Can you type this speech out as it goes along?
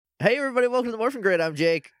Hey everybody, welcome to the Morphin Grid. I'm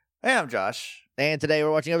Jake. Hey, I'm Josh. And today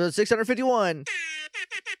we're watching episode 651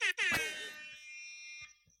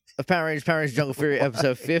 of Power Rangers Jungle Fury,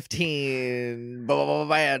 episode 15,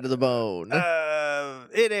 Bad to the Bone.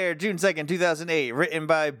 It aired June 2nd, 2008, written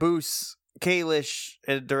by Boos Kalish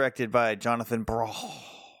and directed by Jonathan Brawl.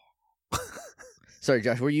 Sorry,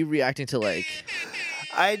 Josh, were you reacting to like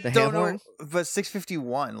I the don't ham know, horn? but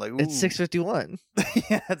 651, like, ooh. It's 651.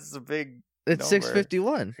 Yeah, it's a big It's number.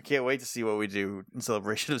 651. I can't wait to see what we do in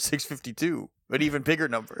celebration of 652, an even bigger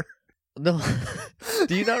number. No,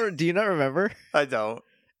 do you not remember? I don't.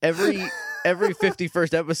 Every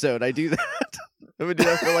 51st episode, I do that. I've been doing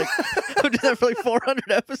that for like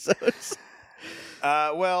 400 episodes.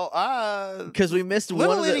 Because we missed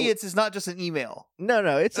Little one of the Idiots is not just an email.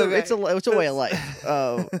 No, it's Okay. it's a way of life.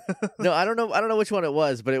 No, I don't know which one it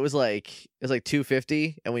was, but it was like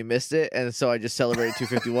 250, and we missed it, and so I just celebrated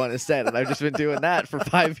 251 instead, and I've just been doing that for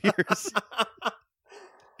 5 years.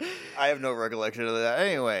 I have no recollection of that.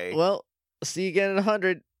 Anyway, Well, see you again in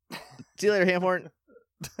 100. See you later, Hamhorn.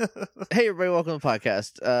 Hey everybody, welcome to the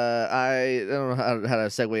podcast. I don't know how to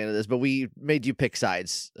segue into this, but we made you pick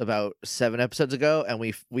sides about 7 episodes ago, and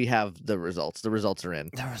we have the results. The results are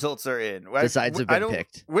in. the results are in. The sides have been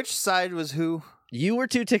picked. Which side was who? You were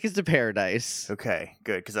 2 tickets to paradise. Okay,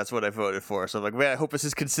 good, because that's what I voted for. So I'm like, man, I hope this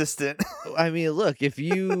is consistent. I mean, look, if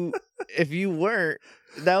you weren't,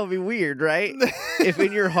 that would be weird, right? If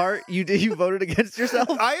in your heart you voted against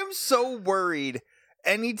yourself. I am so worried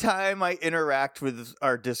anytime I interact with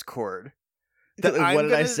our Discord. What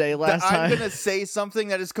did I say last time? I'm going to say something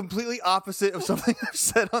that is completely opposite of something I've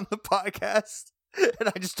said on the podcast. And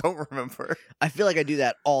I just don't remember. I feel like I do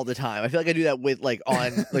that all the time. I feel like I do that with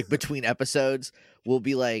on between episodes. We'll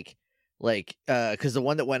be because the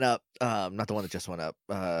one that went up, not the one that just went up.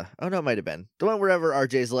 Oh no, it might have been the one wherever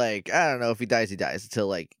RJ's like, I don't know, if he dies, he dies.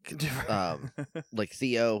 Until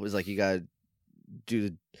Theo was like, you gotta do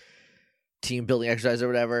the team building exercise or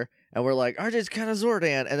whatever. And we're like, RJ's kind of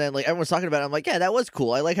Zordan. And then everyone's talking about it. I'm like, yeah, that was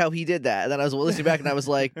cool. I like how he did that. And then I was listening back and I was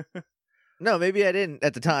like, no, maybe I didn't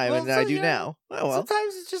at the time, and I do now. Oh well.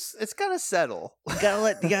 Sometimes it's gotta settle. You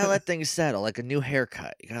gotta let things settle, like a new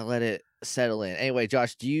haircut. You gotta let it settle in. Anyway,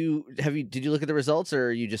 Josh, did you look at the results, or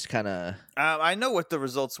are you just kind of? I know what the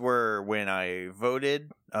results were when I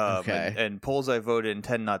voted. Okay. And polls I voted in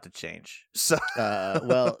tend not to change. So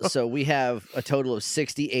so we have a total of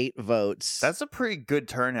 68 votes. that's a pretty good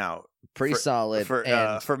turnout. Pretty solid for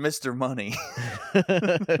Mr. Money.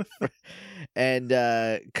 And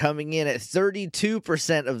coming in at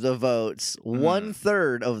 32% of the votes,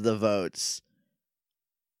 1/3 of the votes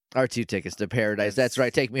are 2 tickets to paradise. That's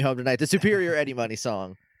right. Take Me Home Tonight, the superior Eddie Money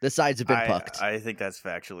song. The sides have been pucked. I think that's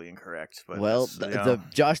factually incorrect. But well,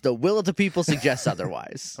 Josh, the will of the people suggests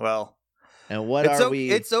otherwise. Well, and what are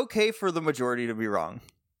we? It's okay for the majority to be wrong.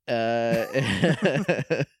 That's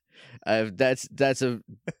a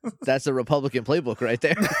Republican playbook right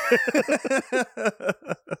there.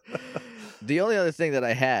 The only other thing that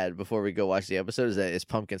I had before we go watch the episode is that is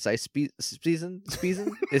Pumpkin Spice season?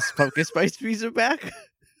 Is Pumpkin Spice season back?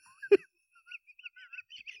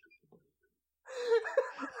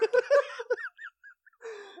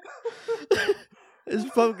 Is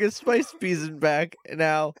Pumpkin Spice season back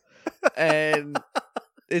now? And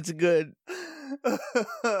it's good.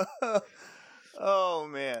 Oh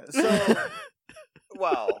man. So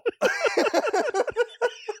wow.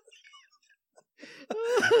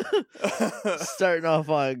 Starting off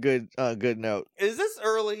on a good note. Is this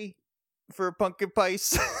early for pumpkin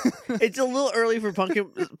spice? It's a little early for pumpkin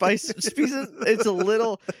spice season. It's a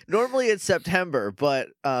little. Normally it's September, but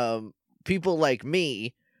people like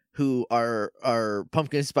me who are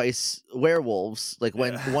pumpkin spice werewolves,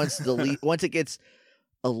 once it gets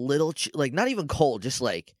a little not even cold, just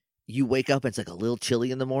you wake up and it's a little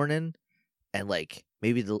chilly in the morning, and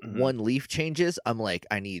maybe the one leaf changes. I'm like,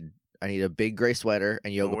 I need a big gray sweater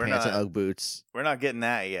and yoga pants and Ugg boots. We're not getting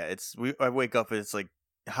that yet. I wake up and it's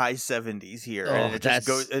high 70s here, and it just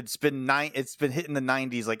goes. It's been hitting the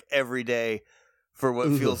 90s every day for what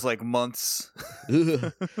feels like months.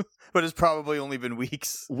 But it's probably only been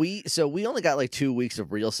weeks. We only got 2 weeks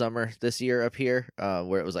of real summer this year up here,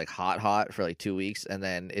 where it was hot for 2 weeks, and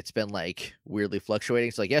then it's been weirdly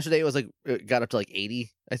fluctuating. So yesterday it got up to 80,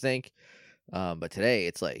 I think. But today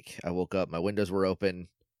it's I woke up, my windows were open,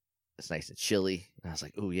 it's nice and chilly, and I was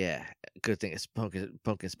like, oh yeah, good thing it's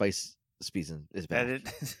pumpkin spice season is back.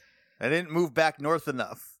 I didn't move back north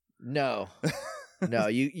enough. No. No,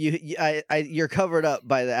 you're covered up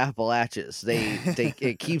by the Appalachians.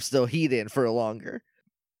 It keeps the heat in for longer.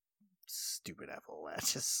 Stupid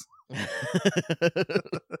Appalachians.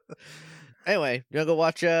 Anyway, you want to go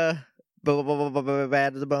watch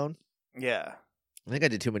Bad to the Bone? Yeah. I think I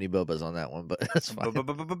did too many bobas on that one, but that's fine. Bad.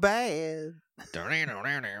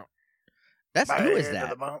 Who is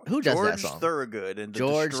that? Who does that song? George Thorogood and the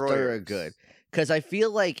George Destroyers. Thorogood. Because I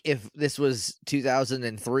feel like if this was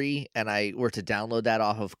 2003 and I were to download that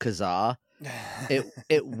off of Kazaa,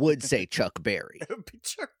 it would say Chuck Berry. It would be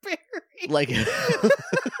Chuck Berry. Like,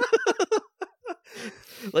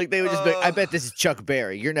 like they would just be, I bet this is Chuck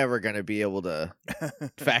Berry. You're never going to be able to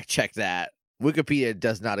fact check that. Wikipedia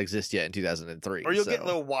does not exist yet in 2003. Or you'll get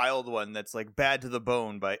the wild one that's like Bad to the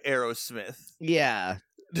Bone by Aerosmith. Yeah.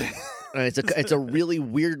 It's a really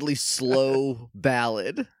weirdly slow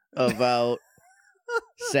ballad about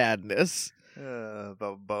sadness.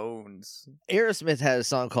 About bones. Aerosmith had a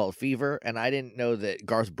song called Fever, and I didn't know that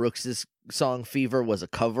Garth Brooks' song Fever was a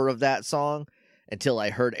cover of that song until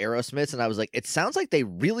I heard Aerosmith's, and I was like, it sounds like they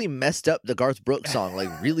really messed up the Garth Brooks song,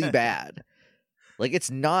 like really bad. Like,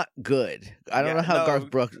 it's not good. I don't know how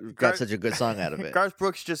Garth Brooks got such a good song out of it. Garth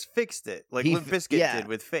Brooks just fixed it, like Limp Bizkit did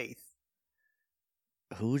with Faith.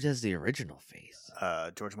 Who does the original Faith?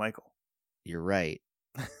 George Michael. You're right.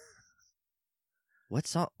 What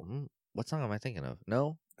song am I thinking of?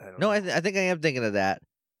 No? I think I am thinking of that.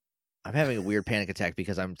 I'm having a weird panic attack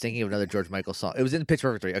because I'm thinking of another George Michael song. It was in Pitch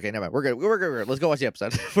Perfect 3. Okay, never mind. We're good. We're good. Let's go watch the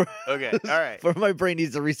episode. Okay, all right. For my brain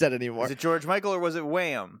needs to reset anymore. Was it George Michael or was it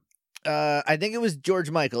Wham? I think it was George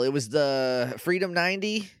Michael. It was the Freedom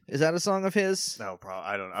 90. Is that a song of his? No, probably.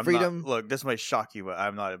 I don't know. Freedom. Look, this might shock you, but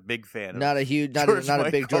I'm not a big fan. Not a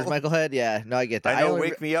big George Michael head. Yeah, no, I get that. I know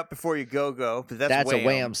 "Wake Me Up Before You Go Go," but that's Wham. A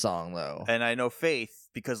Wham song though. And I know "Faith"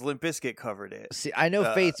 because Limp Bizkit covered it. See, I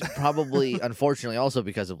know "Faith" probably, unfortunately, also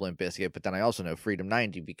because of Limp Bizkit, but then I also know "Freedom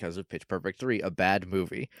 90" because of Pitch Perfect 3, a bad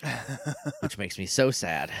movie, which makes me so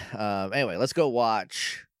sad. Anyway, let's go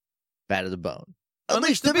watch Bad to the Bone.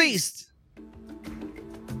 Unleash the Beast.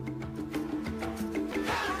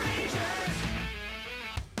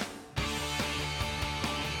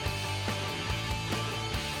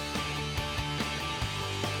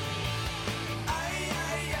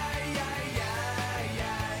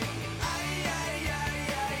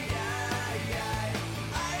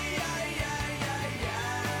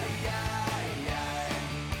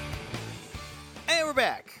 And we're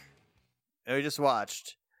back. And we just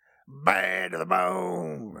watched Bad to the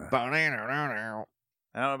Bone. I don't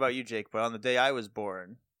know about you, Jake, but on the day I was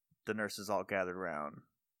born, the nurses all gathered round.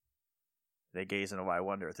 They gazed in a wide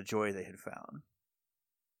wonder at the joy they had found.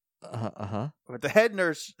 But the head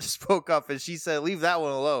nurse spoke up and she said, leave that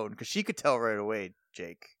one alone, because she could tell right away,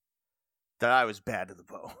 Jake, that I was bad to the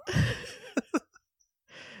bone.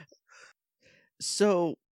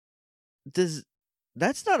 So,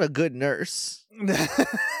 that's not a good nurse.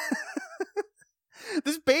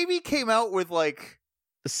 This baby came out with like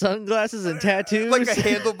sunglasses and tattoos, like a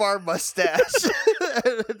handlebar mustache.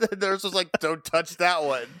 The nurse was like, "Don't touch that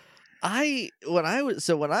one." When I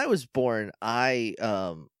was born, I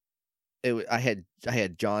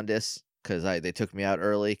had jaundice because they took me out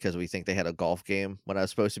early because we think they had a golf game when I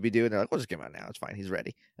was supposed to be doing. They're like, "We'll just get him out now. It's fine. He's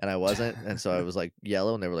ready." And I wasn't, and so I was like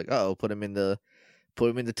yellow, and they were like, "Oh, put him in the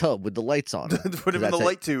tub with the lights on. Put him in the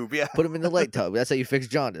light tube, yeah. Put him in the light tub. That's how you fix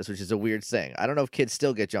jaundice, which is a weird thing. I don't know if kids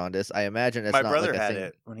still get jaundice. I imagine it's my not brother like a had thing.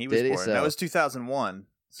 it when he was born. So, that was 2001.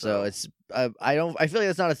 So it's I feel like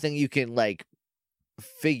that's not a thing you can like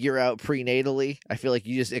figure out prenatally. I feel like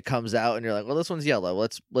it comes out and you're like, well, this one's yellow.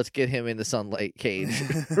 Let's get him in the sunlight cage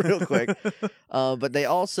real quick. But it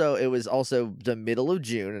was also the middle of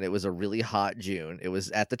June, and it was a really hot June. It was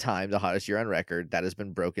at the time the hottest year on record. That has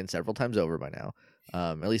been broken several times over by now.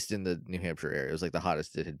 At least in the New Hampshire area, it was like the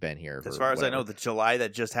hottest it had been here. As far as I know, the July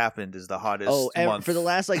that just happened is the hottest month. For the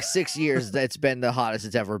last like 6 years, that's been the hottest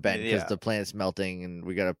it's ever been because the planet's melting, and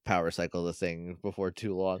we got to power cycle the thing before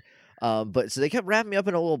too long. But so they kept wrapping me up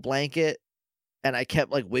in a little blanket, and I kept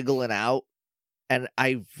like wiggling out, and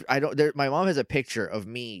I don't. My mom has a picture of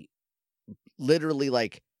me, literally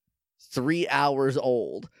like 3 hours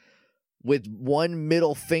old, with one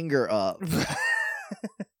middle finger up.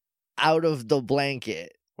 Out of the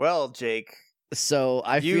blanket. Well, Jake. So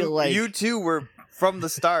I feel like you two were from the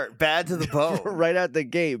start bad to the bone. Right out the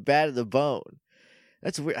gate, bad to the bone.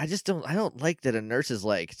 That's weird. I don't like that a nurse is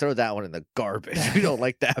like, throw that one in the garbage. We don't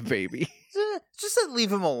like that baby. Just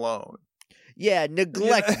leave him alone. Yeah,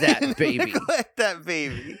 neglect that baby. Neglect that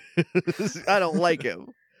baby. I don't like him.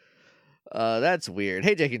 That's weird.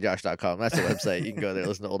 HeyJakeandJosh.com. That's the website. You can go there,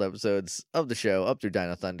 listen to old episodes of the show up through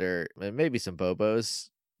Dino Thunder, and maybe some Bobos.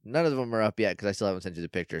 None of them are up yet because I still haven't sent you the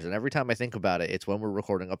pictures. And every time I think about it, it's when we're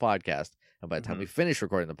recording a podcast. And by the time we finish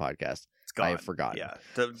recording the podcast, it's gone. I have forgotten. Yeah.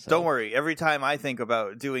 Don't worry. Every time I think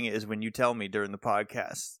about doing it is when you tell me during the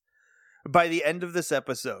podcast. By the end of this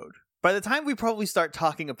episode, by the time we probably start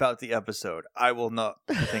talking about the episode, I will not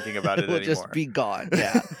be thinking about it We'll anymore. just be gone.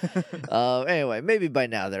 Yeah. Anyway, maybe by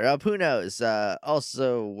now they're up. Who knows?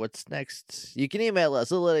 Also, what's next? You can email us,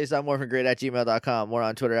 littleladies.morphingrid@gmail.com. We're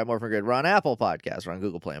on Twitter @morphingrid. We're on Apple Podcasts. We're on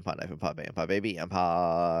Google Play and Pod and Pod and Pod Baby and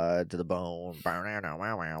Pod to the Bone.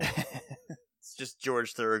 It's just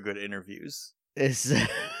George Thorogood interviews. Is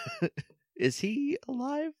he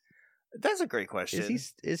alive? That's a great question.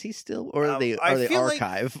 Is he still, or are they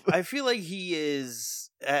archive? I feel like he is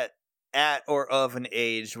at or of an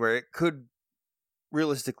age where it could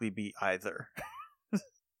realistically be either.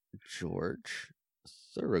 George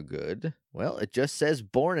Thorogood. Well, it just says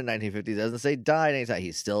born in 1950. It doesn't say died anytime.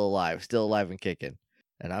 He's still alive and kicking.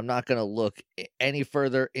 And I'm not going to look any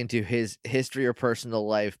further into his history or personal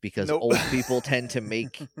life because old people tend to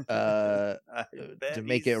make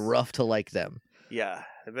it rough to like them. Yeah,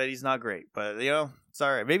 I bet he's not great, but it's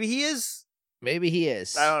all right. Maybe he is.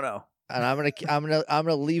 I don't know. And I'm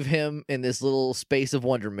gonna leave him in this little space of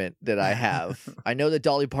wonderment that I have. I know that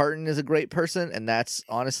Dolly Parton is a great person, and that's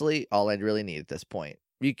honestly all I really need at this point.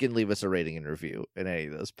 You can leave us a rating and review in any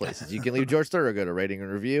of those places. You can leave George Thorogood a rating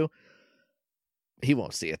and review. He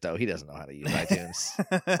won't see it though. He doesn't know how to use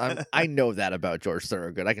iTunes. I know that about George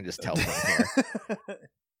Thorogood. I can just tell from here.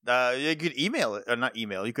 You could email it, or not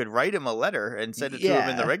email. You could write him a letter and send it to him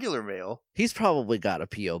in the regular mail. He's probably got a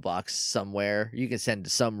P.O. box somewhere. You can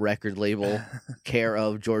send some record label care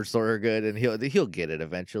of George Thorogood, and he'll get it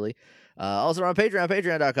eventually. Also, we're on Patreon,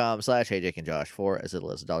 patreon.com/Hey Jake and Josh for as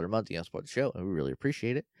little as $1 a month. You can support the show, and we really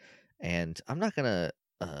appreciate it. And I'm not gonna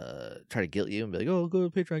try to guilt you and be like, "Oh, go to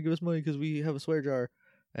Patreon, give us money because we have a swear jar,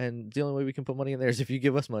 and the only way we can put money in there is if you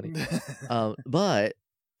give us money." But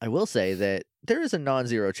I will say that there is a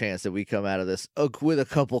non-zero chance that we come out of this with a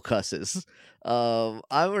couple cusses. I'm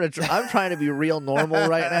trying to be real normal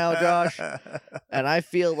right now, Josh, and I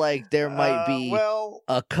feel like there might be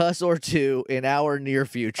a cuss or two in our near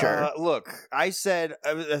future. Look, I said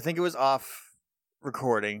I think it was off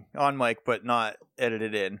recording on mic, but not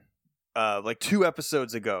edited in. Like 2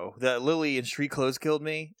 episodes ago, that Lily in Street Clothes killed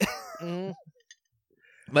me. Might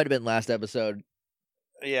have been last episode.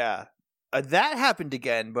 Yeah. That happened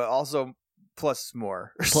again, but also plus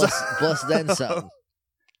more. Plus then some.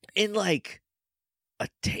 In like a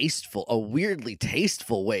weirdly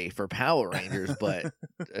tasteful way for Power Rangers, but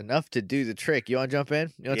enough to do the trick. You want to jump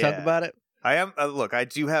in? You want to talk about it? I am. Look, I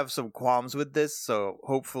do have some qualms with this, so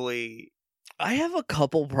hopefully... I have a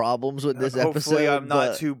couple problems with this episode. Hopefully I'm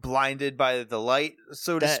not too blinded by the light,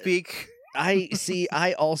 so to speak.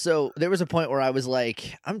 I also, there was a point where I was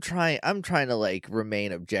like, I'm trying to like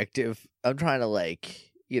remain objective. I'm trying to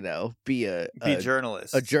like, be a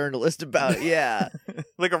journalist. A journalist about it. Yeah.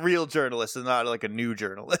 Like a real journalist and not like a new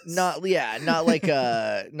journalist. Not like not like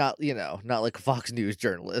a Fox News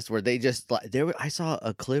journalist where they just like I saw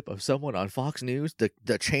a clip of someone on Fox News,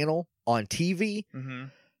 the channel on TV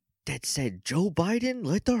that said Joe Biden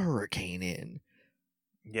let the hurricane in.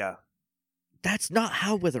 Yeah. That's not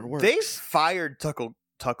how weather works. They fired Tucker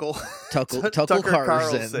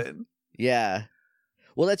Carlson. Yeah.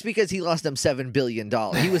 Well, that's because he lost them $7 billion.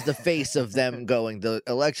 He was the face of them going, the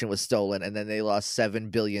election was stolen, and then they lost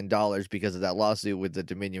 $7 billion because of that lawsuit with the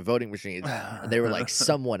Dominion voting machines. And they were like,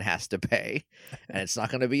 someone has to pay. And it's not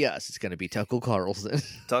going to be us. It's going to be Tucker Carlson.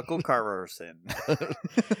 Tucker Carlson.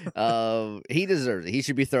 He deserves it. He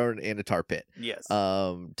should be thrown in a tar pit. Yes.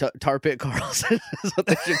 Tar pit Carlson is what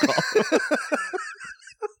they should call him.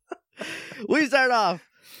 We start off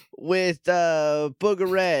with Booger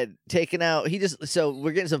Red taking out. So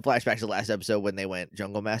we're getting some flashbacks to the last episode when they went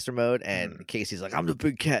Jungle Master mode, and Casey's like, "I'm the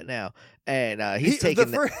big cat now," and he's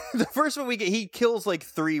taking the first one we get. He kills like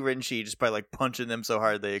 3 Rinchi just by like punching them so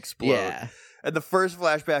hard they explode. Yeah. And the first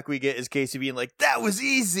flashback we get is Casey being like, "That was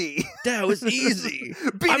easy. That was easy.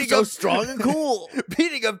 I'm so strong and cool.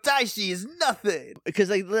 Beating up Daishi is nothing." Because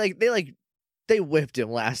they whipped him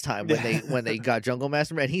last time when they got Jungle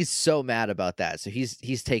Master, and he's so mad about that. So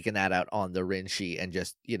he's taking that out on the Rinchi and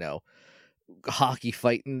just hockey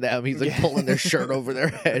fighting them. He's like pulling their shirt over their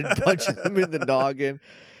head, punching them in the noggin.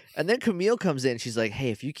 And then Camille comes in. She's like,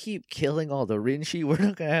 "Hey, if you keep killing all the Rinchi, we're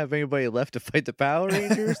not gonna have anybody left to fight the Power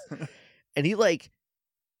Rangers." And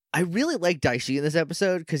I really like Daishi in this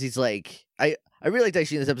episode because he's like, I really like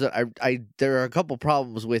Daishi in this episode. There are a couple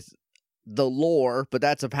problems with the lore, but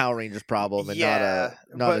that's a Power Rangers problem and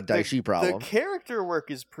not a Daishi problem. The character work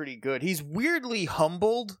is pretty good. He's weirdly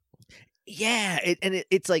humbled. Yeah,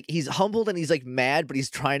 it's like he's humbled and he's like mad, but he's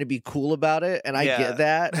trying to be cool about it, and I get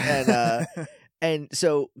that. And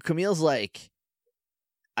so Camille's like,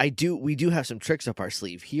 we do have some tricks up our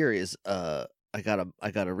sleeve. Here is I got a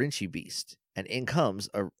Rinchy beast, and in comes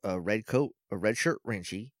a red shirt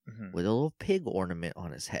Rinchy with a little pig ornament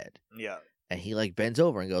on his head. Yeah, and he like bends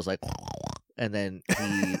over and goes like, and then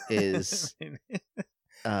he is,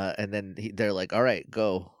 and then they're like, all right,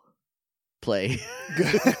 go play.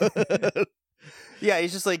 Yeah,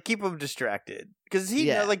 he's just like, keep him distracted because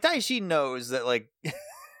like Daishi knows that like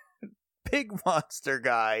pig monster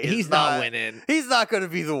guy he's not winning. He's not going to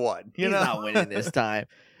be the one. He's not winning this time.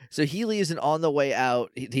 So he leaves, and on the way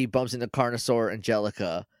out, he bumps into Carnosaur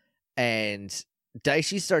Angelica, and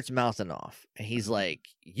Daishi starts mouthing off, and he's like,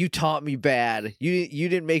 "You taught me bad. You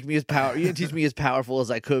didn't make me you didn't teach me as powerful as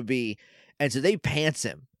I could be." And so they pants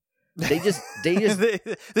him. They just they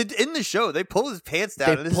in the show they pull his pants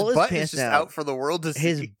down and his butt is just out for the world to see.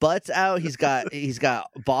 His butt's out. He's got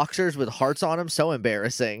boxers with hearts on him. So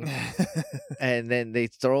embarrassing. And then they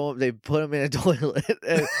put him in a toilet.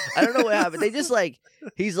 I don't know what happened. They just like,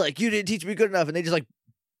 he's like, you didn't teach me good enough, and they just like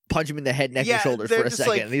punch him in the head, neck, and shoulders for a second.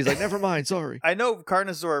 Like, and he's like, never mind, sorry. I know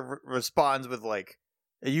Carnosaur responds with like,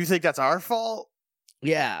 you think that's our fault?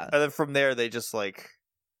 Yeah. And then from there they just like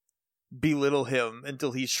belittle him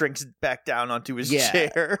until he shrinks back down onto his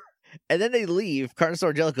chair. And then they leave. Carnosaur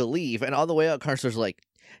and Angelica leave, and on the way out, Carnosaur's like,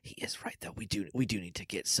 he is right though. We do need to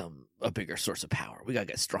get a bigger source of power. We gotta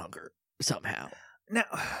get stronger somehow. Now,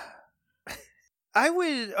 I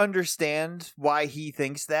would understand why he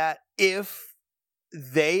thinks that if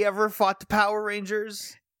they ever fought the Power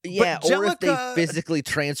Rangers. Yeah, or if they physically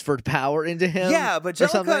transferred power into him. Yeah, but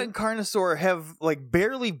Angelica and Carnosaur have like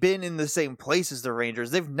barely been in the same place as the Rangers.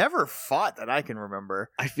 They've never fought that I can remember.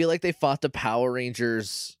 I feel like they fought the Power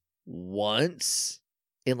Rangers once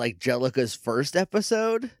in like Jellica's first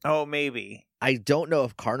episode. Oh, maybe. I don't know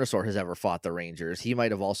if Carnosaur has ever fought the Rangers. He might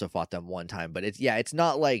have also fought them one time, but it's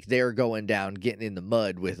not like they're going down, getting in the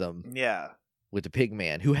mud with them. Yeah. With the pig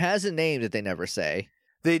man, who has a name that they never say.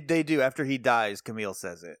 They do. After he dies, Camille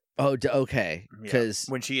says it. Oh, okay. Because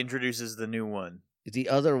when she introduces the new one. The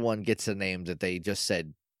other one gets a name that they just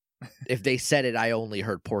said. If they said it, I only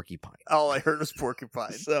heard Porcupine. All I heard was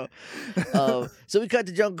Porcupine. So we cut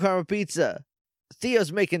to Jungle Karma Pizza.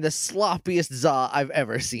 Theo's making the sloppiest za I've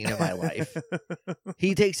ever seen in my life.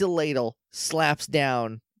 He takes a ladle, slaps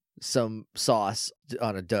down some sauce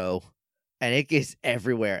on a dough, and it gets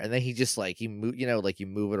everywhere. And then he just like you move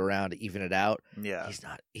it around to even it out. Yeah,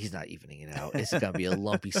 he's not evening it out. It's gonna be a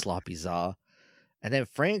lumpy, sloppy za. And then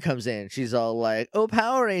Fran comes in. She's all like, "Oh,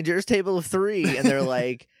 Power Rangers, table of 3," and they're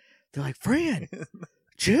like, "Fran,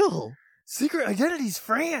 chill. Secret identity's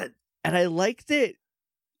Fran." And I liked it.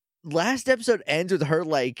 Last episode ends with her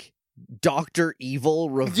like Dr.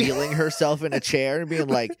 Evil revealing herself in a chair and being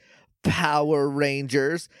like, Power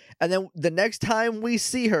Rangers. And then the next time we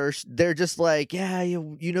see her, they're just like, yeah,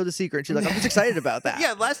 you know the secret. And she's like, I'm just excited about that.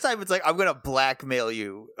 Yeah, last time it's like, I'm gonna blackmail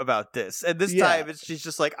you about this, and this time she's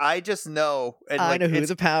just like, I just know. And I know who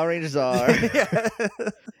the Power Rangers are.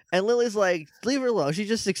 And Lily's like, leave her alone. She's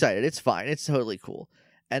just excited. It's fine. It's totally cool.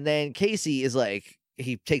 And then Casey is like,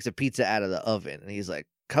 he takes a pizza out of the oven and he's like,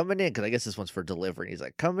 coming in, because I guess this one's for delivery. He's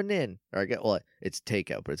like, coming in. Or it's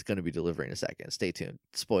takeout, but it's going to be delivery in a second. Stay tuned.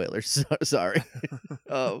 Spoilers. Sorry.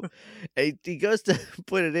 And he goes to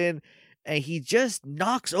put it in, and he just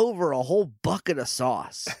knocks over a whole bucket of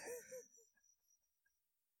sauce.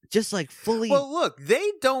 Just like fully. Well, look,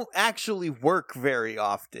 they don't actually work very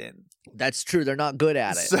often. That's true. They're not good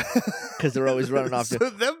at it because they're always running off. So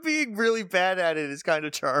them being really bad at it is kind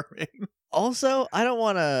of charming. Also, I don't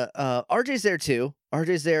want to. RJ's there too.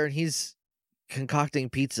 RJ's there, and he's concocting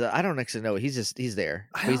pizza. I don't actually know. He's there.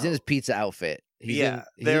 But he's in his pizza outfit. They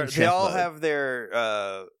all have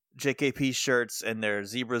their JKP shirts and their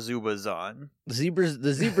Zebra Zubas on. The Zebra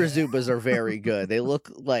Zubas are very good. They look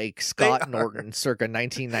like Scott Norton circa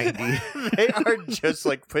 1990. They are just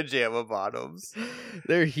like pajama bottoms.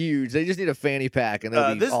 They're huge. They just need a fanny pack and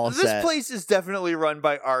they'll be all set. This place is definitely run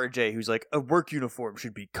by RJ, who's like, a work uniform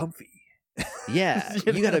should be comfy. Yeah,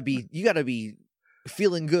 you gotta be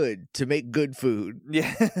feeling good to make good food.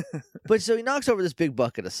 Yeah. But so he knocks over this big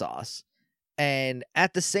bucket of sauce, and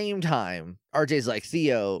at the same time, RJ's like,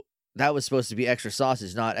 Theo, that was supposed to be extra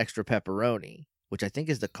sausage, not extra pepperoni, which I think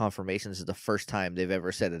is the confirmation. This is the first time they've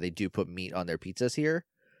ever said that they do put meat on their pizzas here.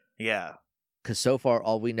 Yeah. Because so far,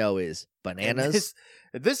 all we know is bananas.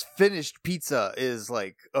 This finished pizza is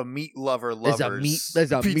like a meat lover's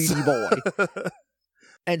There's a meaty boy.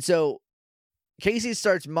 And so Casey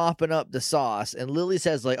starts mopping up the sauce, and Lily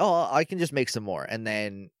says like, oh, I can just make some more. And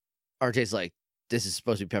then RJ's like, this is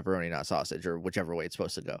supposed to be pepperoni, not sausage, or whichever way it's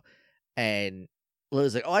supposed to go. And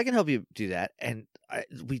Lily's like, oh, I can help you do that. And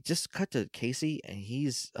we just cut to Casey, and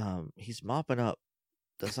he's mopping up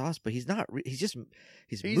the sauce, but he's not. He's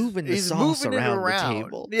moving the sauce around the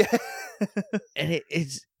table. Yeah. And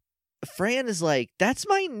it's Fran is like, that's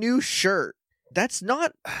my new shirt. That's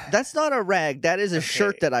not a rag. That is a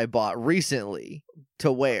shirt that I bought recently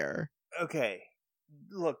to wear. Okay.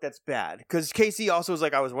 Look, that's bad. Because Casey also was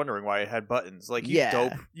like, I was wondering why it had buttons. Like, you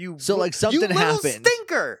dope. So like something happened.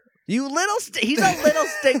 Stinker. He's a little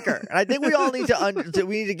stinker. And I think we all need to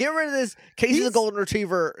we need to get rid of this Casey the Golden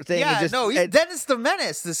Retriever thing. Yeah, he's Dennis the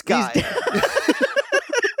Menace, this guy.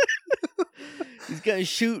 He's gonna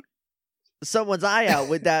shoot someone's eye out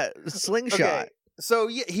with that slingshot. Okay. So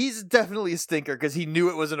yeah, he's definitely a stinker because he knew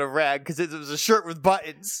it wasn't a rag because it was a shirt with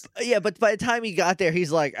buttons. Yeah, but by the time he got there,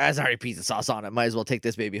 he's like, there's already pizza sauce on it. Might as well take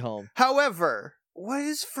this baby home. However, what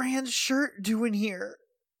is Fran's shirt doing here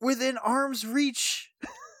within arm's reach?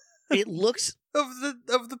 It looks of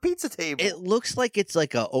the pizza table. It looks like it's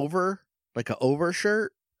like a over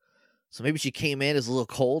shirt. So maybe she came in, it's a little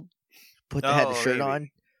cold, had the shirt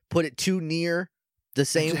on, put it too near the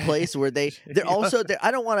same place where they're also there.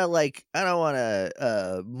 I don't want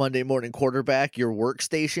to Monday morning quarterback your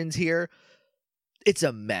workstations here. It's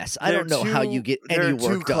a mess. I don't know how you get any work done.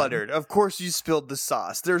 They're too cluttered. Of course you spilled the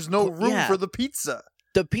sauce. There's no room for the pizza.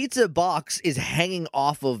 The pizza box is hanging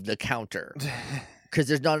off of the counter because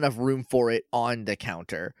there's not enough room for it on the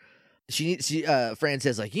counter. Fran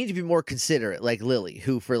says, like, you need to be more considerate, like Lily,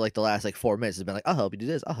 who for like the last like 4 minutes has been like, I'll help you do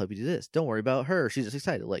this. I'll help you do this. Don't worry about her. She's just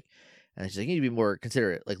excited. Like, and she's like, you need to be more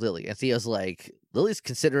considerate, like Lily. And Theo's like, Lily's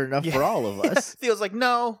considerate enough for all of us. Theo's like,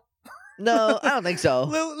 no, I don't think so.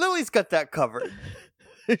 Lily's got that covered.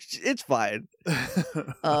 It's fine.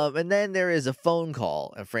 And then there is a phone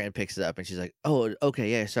call, and Fran picks it up, and she's like, oh,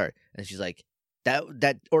 okay, yeah, sorry. And she's like,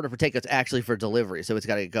 that order for takeout's actually for delivery, so it's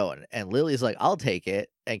got to get going. And Lily's like, I'll take it.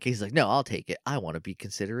 And Casey's like, no, I'll take it. I want to be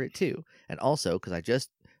considerate too. And also, because I just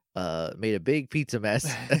made a big pizza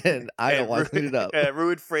mess, and I don't want to clean it up. And I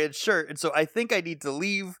ruined Fran's shirt, and so I think I need to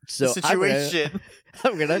leave the situation.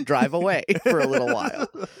 I'm gonna drive away for a little while.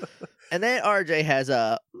 And then RJ has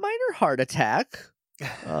a minor heart attack,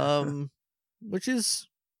 which is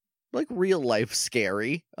like real life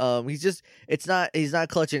scary. He's not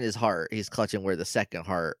clutching his heart. He's clutching where the second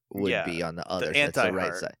heart would be on the other side, the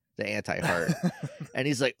right side. The anti-heart. And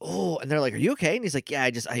he's like, oh, and they're like, are you okay? And he's like, yeah,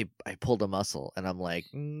 I pulled a muscle. And I'm like,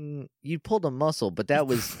 you pulled a muscle, but that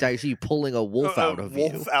was actually pulling a wolf out of you.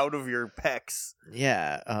 Wolf out of your pecs.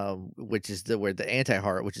 Yeah, which is where the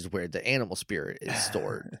anti-heart, which is where the animal spirit is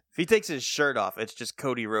stored. If he takes his shirt off, it's just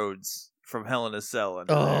Cody Rhodes from Hell in a Cell.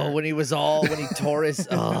 When he tore his,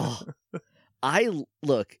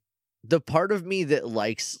 the part of me that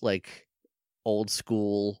likes like old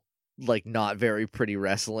school, like not very pretty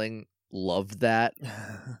wrestling, loved that.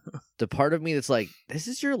 The part of me that's like, this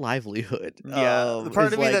is your livelihood. Yeah, the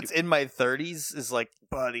part of me that's in my 30s is like,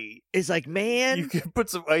 buddy, it's like, man, you can put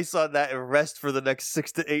some ice on that and rest for the next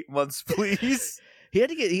 6 to 8 months, please. he had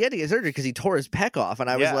to get surgery because he tore his pec off, and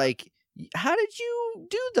I was like, how did you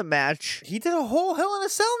do the match? He did a whole Hell in a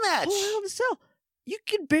Cell match. Hell in a Cell. You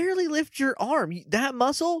can barely lift your arm. That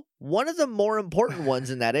muscle, one of the more important ones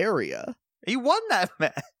in that area. He won that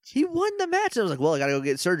match. He won the match. And I was like, well, I got to go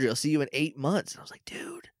get surgery. I'll see you in 8 months. And I was like,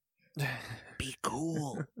 dude, be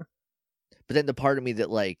cool. But then the part of me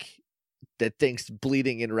that thinks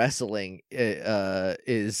bleeding in wrestling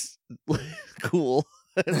is cool.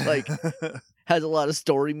 Like, has a lot of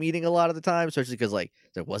story meaning a lot of the time, especially because like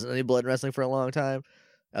there wasn't any blood in wrestling for a long time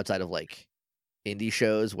outside of like indie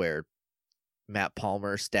shows where Matt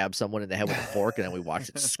Palmer stabbed someone in the head with a fork, and then we watched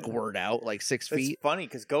it squirt out like 6 feet. It's funny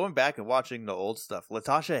because going back and watching the old stuff,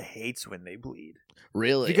 Latasha hates when they bleed.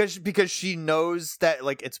 Really? Because she knows that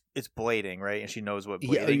like it's blading, right? And she knows what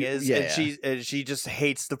blading is, and she just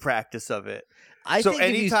hates the practice of it. I think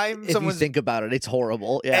anytime if you think about it, it's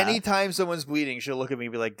horrible. Yeah. Anytime someone's bleeding, she'll look at me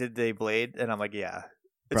and be like, "Did they blade?" And I'm like, "Yeah."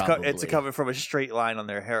 It's coming from a straight line on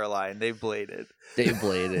their hairline. They bladed.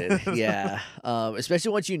 Yeah.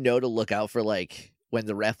 Especially once you know to look out for like when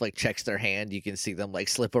the ref like checks their hand, you can see them like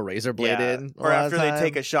slip a razor blade in. Or after they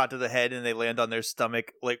take a shot to the head and they land on their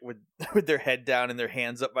stomach, like with their head down and their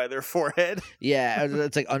hands up by their forehead. Yeah,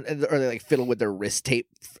 it's like or they like fiddle with their wrist tape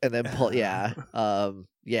and then pull. Yeah,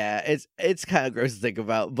 it's kind of gross to think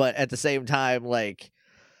about, but at the same time, like,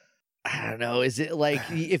 I don't know. Is it like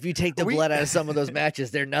if you take the blood out of some of those matches,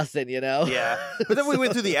 they're nothing, you know? Yeah. But then we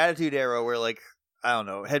went through the Attitude Era where, like, I don't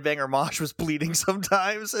know, Headbanger Mosh was bleeding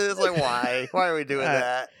sometimes. And it's like, why? Why are we doing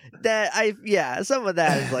that? Some of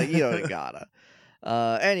that is like, you don't gotta.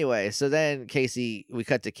 Anyway, so then Casey, we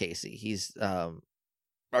cut to Casey. He's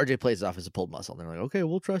RJ plays it off as a pulled muscle. And they're like, okay,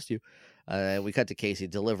 we'll trust you. We cut to Casey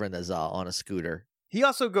delivering the za on a scooter. He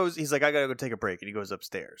also goes, he's like, I gotta go take a break, and he goes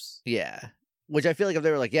upstairs. Yeah. Which I feel like if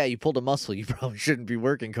they were like, yeah, you pulled a muscle, you probably shouldn't be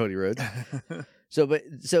working, Cody Rhodes.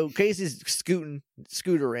 So Casey's scootering,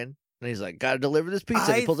 and he's like, gotta deliver this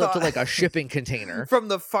pizza. He pulls up to like a shipping container. From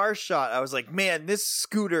the far shot, I was like, man, this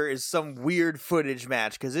scooter is some weird footage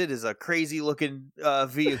match because it is a crazy looking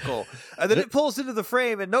vehicle. And then it pulls into the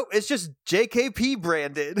frame, and nope, it's just JKP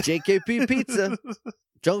branded. JKP Pizza.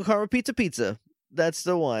 Jungle Karma Pizza. That's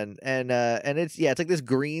the one. And it's like this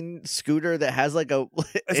green scooter that has like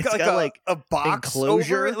it's got a box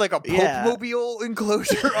enclosure over it, like a Pope-mobile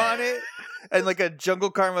enclosure on it. And like a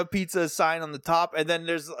Jungle Karma Pizza sign on the top, and then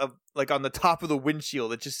there's like on the top of the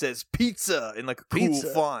windshield it just says pizza in like a cool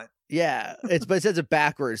font. Yeah, but it says it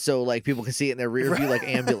backwards so like people can see it in their rear view like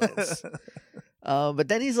ambulance. But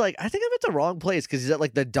then he's like, I think I'm at the wrong place because he's at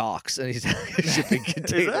like the docks and he's at like, a shipping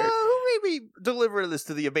container. Who made me deliver this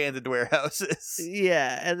to the abandoned warehouses?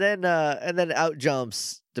 Yeah, and then out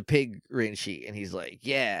jumps the pig Rinshi, and he's like,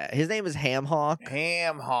 yeah, his name is Hamhawk.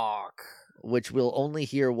 Which we'll only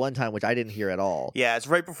hear one time, which I didn't hear at all. Yeah, it's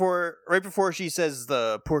right before she says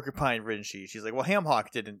the porcupine Rinshi. She's like, well, Hamhawk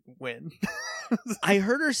didn't win. I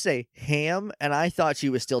heard her say ham, and I thought she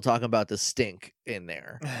was still talking about the stink in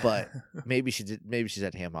there. But maybe she did. Maybe she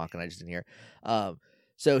said Hamhawk, and I just didn't hear.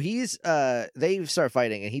 So he's they start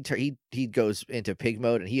fighting, and he goes into pig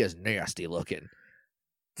mode, and he is nasty looking.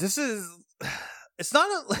 It's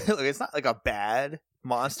not like a bad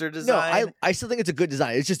monster design. No, I still think it's a good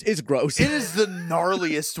design. It's gross. It is the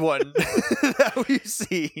gnarliest one that we've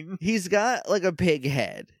seen. He's got like a pig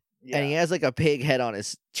head. Yeah. And he has like a pig head on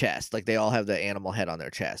his chest. Like they all have the animal head on their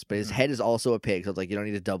chest. But his head is also a pig. So it's like you don't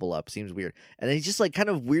need to double up. Seems weird. And then he's just like kind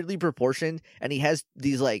of weirdly proportioned. And he has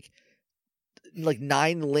these like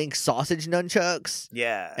 9-link sausage nunchucks.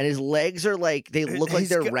 Yeah. And his legs are like, they look like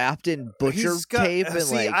they're wrapped in butcher tape.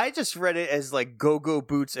 And I just read it as like go-go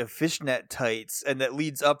boots and fishnet tights. And that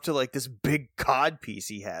leads up to like this big cod piece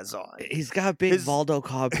he has on. He's got a big Valdo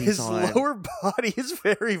cod piece on. His lower body is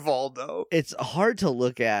very Valdo. It's hard to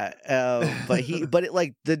look at.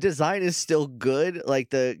 But the design is still good. Like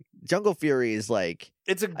the Jungle Fury is like.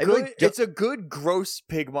 It's a good gross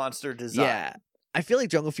pig monster design. Yeah. I feel like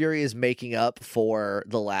Jungle Fury is making up for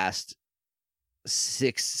the last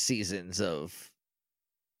 6 seasons of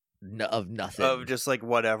nothing. Of just like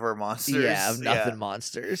whatever monsters. Yeah, of nothing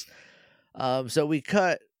monsters. So we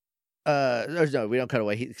cut. No, we don't cut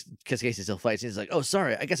away because Casey still fights. He's like, "Oh,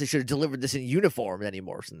 sorry, I guess I should have delivered this in uniform." And then he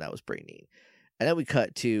morphs, and that was pretty neat. And then we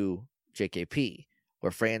cut to JKP,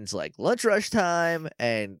 where Fran's like, "Lunch rush time,"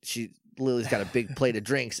 and Lily's got a big plate of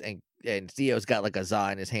drinks, and Theo's got like a za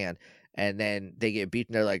in his hand. And then they get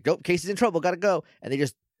beaten. They're like, nope, Casey's in trouble. Gotta go. And they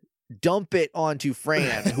just dump it onto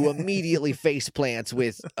Fran, who immediately face plants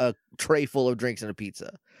with a tray full of drinks and a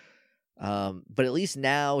pizza. But at least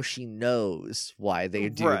now she knows why they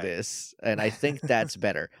do this. And I think that's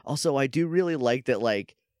better. Also, I do really like that,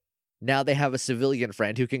 like, now they have a civilian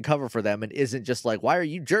friend who can cover for them and isn't just like, why are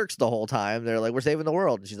you jerks the whole time? They're like, we're saving the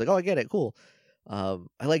world. And she's like, oh, I get it. Cool. I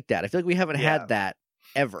like that. I feel like we haven't had that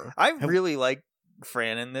ever. I really like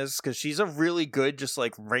Fran in this because she's a really good just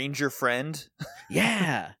like ranger friend.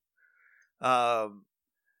 Yeah.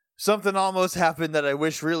 Something almost happened that I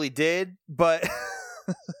wish really did, but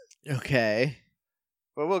okay,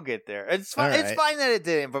 but we'll get there. It's fine. It's fine that it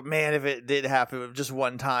didn't, but man, if it did happen just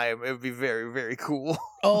one time, it would be very, very cool.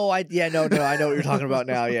 Oh, I know what you're talking about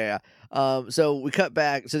now. Yeah. So we cut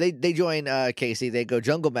back. So they join Casey. They go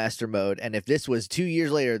Jungle Master mode. And if this was 2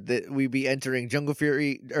 years later, we'd be entering Jungle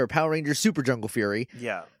Fury or Power Rangers Super Jungle Fury.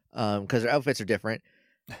 Yeah. Because their outfits are different.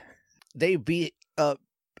 They beat up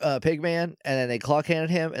Pigman, and then they claw cannon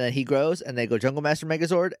him, and then he grows, and they go Jungle Master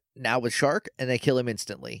Megazord. Now with Shark, and they kill him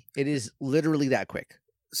instantly. It is literally that quick.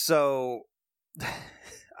 So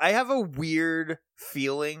I have a weird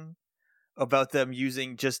feeling about them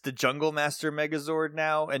using just the Jungle Master Megazord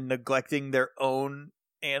now and neglecting their own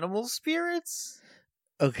animal spirits.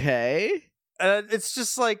 Okay. It's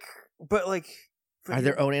just like, but like, are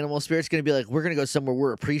their own animal spirits going to be like, we're going to go somewhere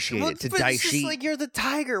we're appreciated to die sheep? It's like, you're the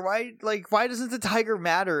tiger. Why doesn't the tiger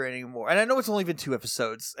matter anymore? And I know it's only been 2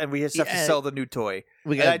 episodes, and we just have to sell the new toy.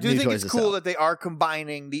 I do think it's cool that they are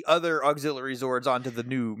combining the other auxiliary Zords onto the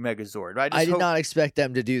new Megazord. I did not expect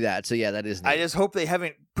them to do that, so yeah, that is neat. I just hope they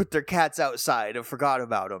haven't put their cats outside and forgot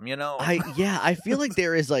about them, you know? I feel like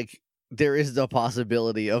there is the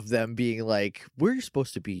possibility of them being like, we're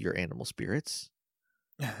supposed to be your animal spirits.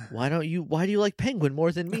 Why do you like Penguin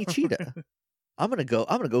more than me, Cheetah? I'm gonna go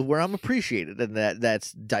where I'm appreciated, and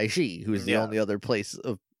that's Daishi, who's the only other place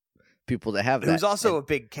of people that have that. Who's also a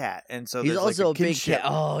big cat, and so he's also like a big cat.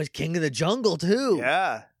 Oh, he's king of the jungle too.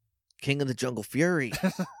 Yeah, king of the jungle fury.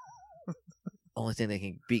 Only thing that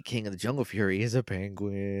can beat King of the Jungle Fury is a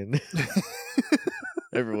penguin.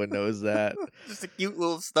 Everyone knows that. Just a cute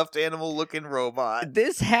little stuffed animal looking robot.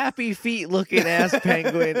 This happy feet looking ass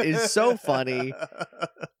penguin is so funny.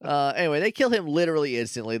 Anyway, they kill him literally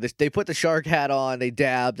instantly. They put the shark hat on, they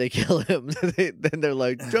dab, they kill him. Then they're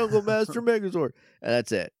like, Jungle Master Megazord. And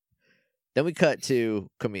that's it. Then we cut to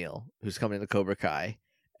Camille, who's coming into Cobra Kai.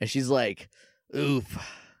 And she's like, oof,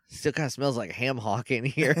 still kind of smells like ham hock in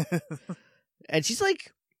here. And she's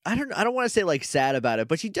like, I don't want to say like sad about it,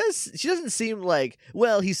 but she doesn't seem like,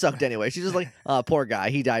 well, he sucked anyway. She's just like, poor guy,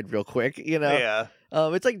 he died real quick, you know? Yeah.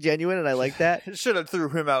 It's like genuine, and I like that. Should have threw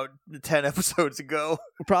him out 10 episodes ago.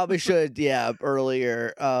 Probably should, yeah,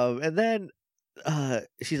 earlier. And then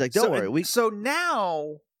she's like, don't worry. So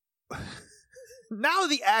now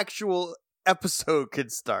the actual episode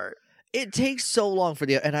could start. It takes so long for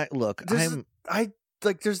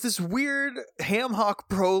there's this weird ham hock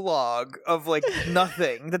prologue of like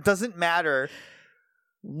nothing that doesn't matter.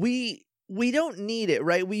 We don't need it,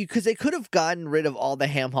 right? Because they could have gotten rid of all the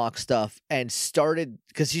ham hock stuff and started,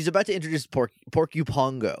 because she's about to introduce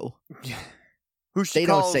Porcupongo. Who she they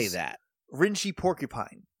don't say that. Rinchi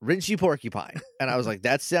Porcupine. Rinchi Porcupine. And I was like,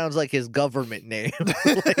 that sounds like his government name.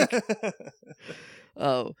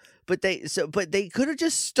 But they could have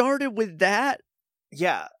just started with that.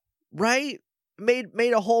 Yeah. Right?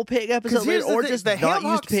 Made a whole pig episode later, or just not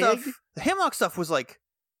used pig. The ham hock stuff was like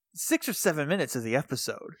 6 or 7 minutes of the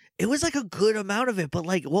episode. It was like a good amount of it, but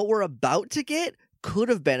like what we're about to get could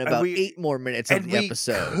have been about 8 more minutes of the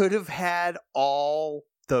episode. Could have had all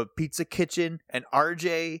the Pizza Kitchen and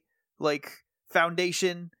RJ like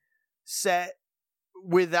foundation set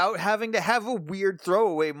without having to have a weird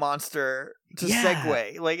throwaway monster to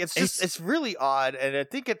segue. Like it's really odd, and I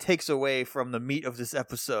think it takes away from the meat of this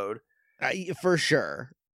episode. For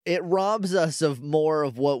sure. It robs us of more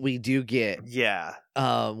of what we do get. Yeah.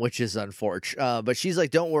 Which is unfortunate. But she's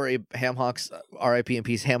like, don't worry, Ham Hawks, R.I.P. in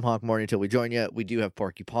peace, Ham Hawk morning until we join you. We do have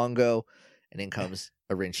Porcupongo. And then comes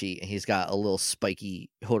a Rinchi, and he's got a little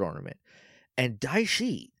spiky hood ornament. And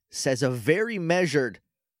Daishi says a very measured,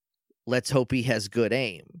 let's hope he has good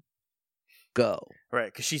aim. Go.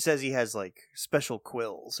 Right, because she says he has like special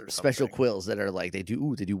quills or something. Special quills that are like, they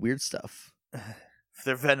do weird stuff.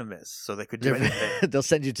 They're venomous, so they could do anything. They'll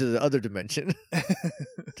send you to the other dimension,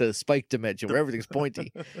 to the spike dimension, where everything's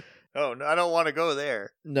pointy. Oh, no, I don't want to go there.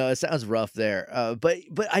 No, it sounds rough there. But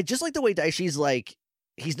I just like the way Daishi's like,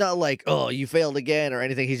 he's not like, oh, you failed again or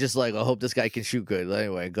anything. He's just like, I hope this guy can shoot good.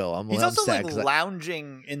 Anyway, go. He's also like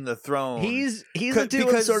lounging in the throne. He's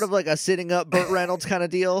doing sort of like a sitting up Burt Reynolds kind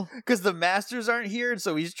of deal. Because the masters aren't here,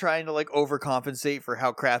 so he's trying to like overcompensate for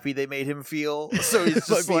how crappy they made him feel. So he's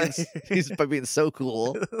just he's by being so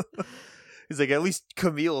cool. He's like, at least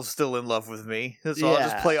Camille's still in love with me. So I'll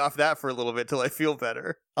just play off that for a little bit till I feel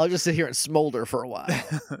better. I'll just sit here and smolder for a while.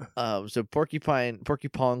 So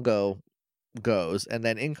Porcupongo goes, and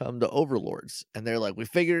then in come the overlords, and they're like, we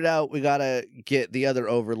figured it out, we gotta get the other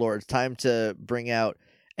overlords, time to bring out,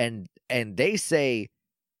 and they say,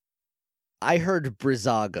 I heard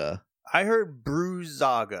Brizaga. I heard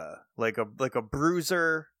Bruzaga, like a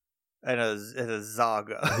bruiser and a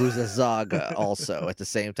Zaga. Who's a Zaga also at the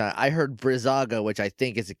same time. I heard Brizaga, which I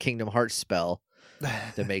think is a Kingdom Hearts spell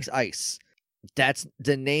that makes ice. That's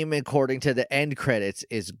the name according to the end credits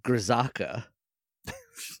is Grisaka.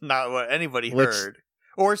 Not what anybody heard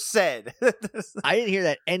or said. I didn't hear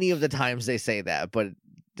that any of the times they say that, but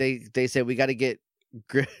they say we got to get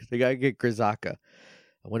Grisaka.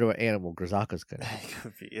 I wonder what animal Grisaka's gonna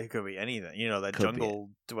be. It could be anything. You know, that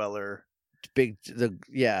jungle dweller.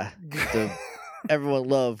 Everyone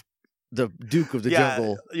loved the Duke of the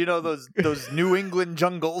Jungle. You know those New England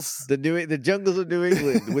jungles. The jungles of New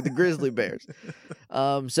England with the grizzly bears.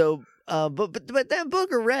 But then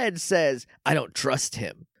Booger Red says, I don't trust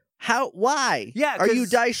him. How? Why? Yeah, are you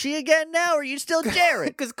Daishi again now, or are you still Jared?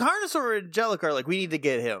 Because Carnosaur and Angelica are like, we need to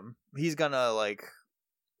get him. He's gonna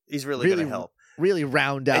he's really gonna help. Really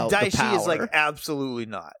round out. And Daishi the power. is like, absolutely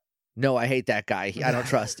not. No, I hate that guy. I don't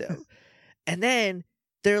trust him. And then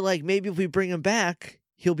they're like, maybe if we bring him back,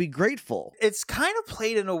 he'll be grateful. It's kind of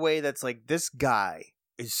played in a way that's like, this guy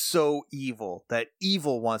is so evil that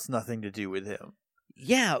evil wants nothing to do with him.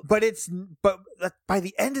 Yeah. But by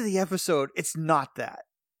the end of the episode, it's not that.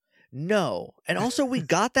 No. And also we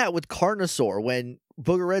got that with Carnosaur when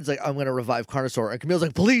Booger Red's like, I'm going to revive Carnosaur. And Camille's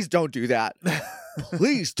like, please don't do that.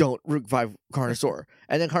 Please don't revive Carnosaur.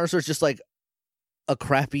 And then Carnosaur's just like, a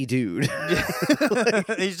crappy dude.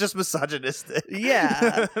 He's just misogynistic.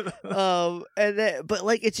 Yeah. And then, but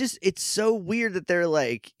like, it's so weird that they're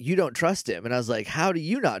like, you don't trust him. And I was like, how do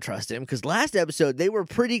you not trust him? Because last episode, they were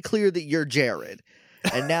pretty clear that you're Jared.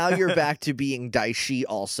 And now you're back to being Daishi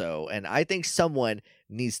also. And I think someone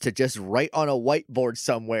needs to just write on a whiteboard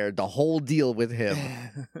somewhere the whole deal with him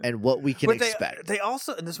and what we can expect. They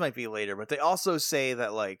also, and this might be later, but they also say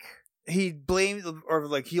that like he blames, or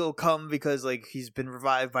like he'll come because like he's been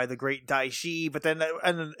revived by the great Daishi, but then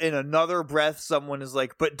in another breath someone is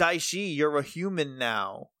like, but Daishi, you're a human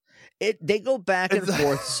now. They go back and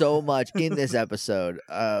forth so much in this episode.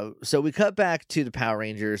 So we cut back to the Power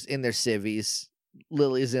Rangers in their civvies.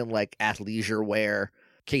 Lily's in like athleisure wear.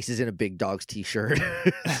 Casey's in a Big Dogs t-shirt.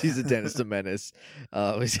 He's a Dennis the Menace.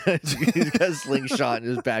 He's got a slingshot in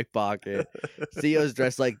his back pocket. Theo's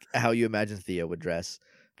dressed like how you imagine Theo would dress.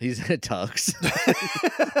 He's in a tux.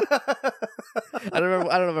 I don't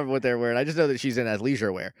remember what they're wearing. I just know that she's in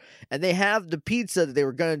athleisure wear. And they have the pizza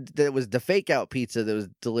that was the fake out pizza that was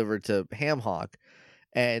delivered to Ham Hock.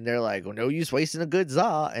 And they're like, well, no use wasting a good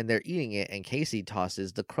za. And they're eating it. And Casey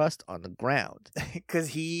tosses the crust on the ground. Because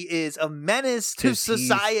he is a menace to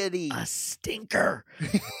society. A stinker.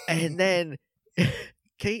 And then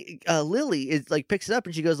Lily is like picks it up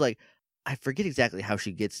and she goes like, I forget exactly how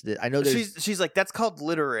she gets it. I know she's like, that's called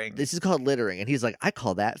littering. This is called littering. And he's like, I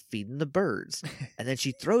call that feeding the birds. And then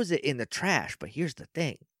she throws it in the trash. But here's the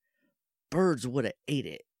thing. Birds would have ate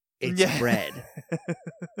it. It's bread.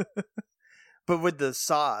 But with the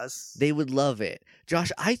sauce, they would love it.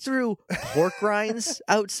 Josh, I threw pork rinds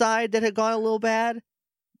outside that had gone a little bad.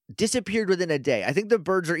 Disappeared within a day. I think the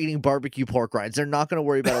birds are eating barbecue pork rinds. They're not going to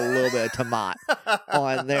worry about a little bit of tomato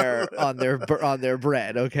on their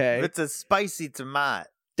bread. Okay, it's a spicy tomato.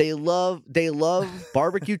 They love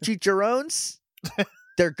barbecue chicharrones.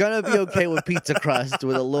 They're gonna be okay with pizza crust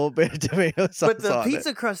with a little bit of tomato sauce. But the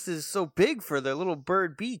pizza crust is so big for their little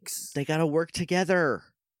bird beaks. They gotta work together.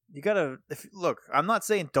 You gotta look. I'm not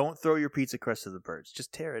saying don't throw your pizza crust to the birds.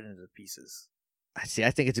 Just tear it into pieces. I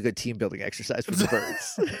think it's a good team building exercise for the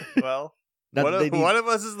birds. Well, one of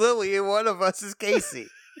us is Lily and one of us is Casey.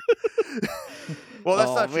 Well,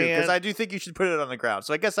 that's not true because I do think you should put it on the ground.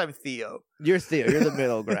 So I guess I'm Theo. You're Theo. You're the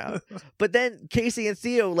middle ground. But then Casey and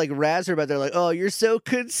Theo like razz her about. They're like, "Oh, you're so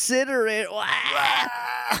considerate."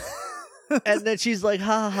 And then she's like, "Ha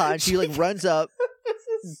ha ha!" And she like runs up.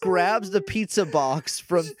 Grabs the pizza box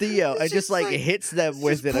from Theo and just like hits them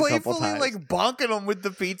with it a couple times. Like bonking them with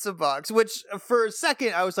the pizza box, which for a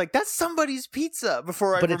second I was like, that's somebody's pizza.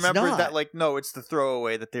 Before I remembered that, like, no, it's the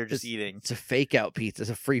throwaway that they're just eating. It's a fake out pizza.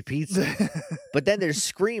 It's a free pizza. But then they're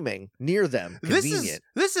screaming near them. Convenient.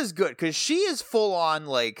 This is good because she is full on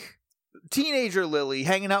like teenager Lily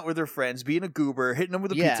hanging out with her friends, being a goober, hitting them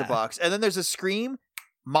with a pizza box. And then there's a scream,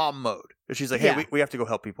 mom mode. She's like, hey, we have to go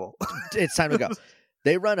help people. It's time to go.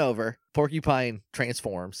 They run over. Porcupine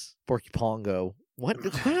transforms. Porcupongo. What?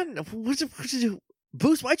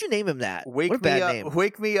 Boost, why'd you name him that?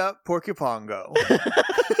 Wake me up, Porcupongo.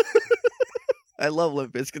 I love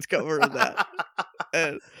Limp Bizkit's cover of that.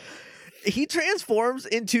 And he transforms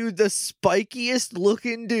into the spikiest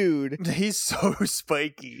looking dude. He's so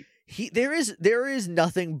spiky. There is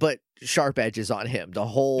nothing but sharp edges on him the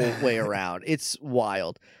whole way around. It's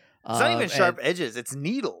wild. It's not even sharp edges, it's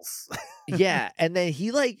needles. Yeah, and then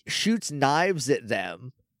he like shoots knives at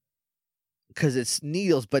them because it's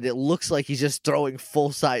needles, but it looks like he's just throwing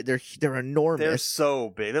full sight. They're enormous. They're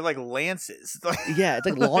so big. They're like lances. Yeah, it's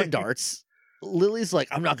like lawn darts. Lily's like,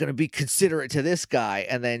 I'm not going to be considerate to this guy.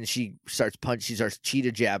 And then she starts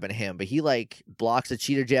cheetah jabbing him. But he like blocks a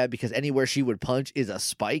cheetah jab because anywhere she would punch is a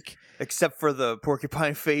spike. Except for the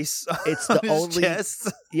porcupine face. It's the only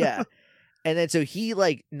chest. Yeah. And then so he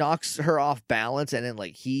like knocks her off balance, and then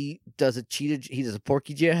like he does a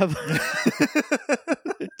porky jab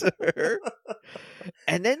to her.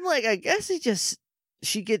 And then like I guess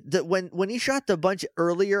when he shot the bunch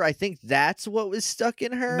earlier, I think that's what was stuck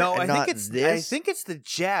in her. No, I think it's the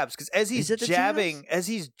jabs because as he's jabbing,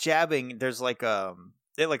 there's like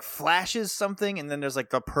it like flashes something, and then there's like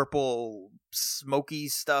the purple smoky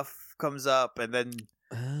stuff comes up, and then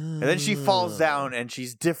she falls down, and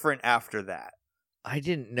she's different after that. I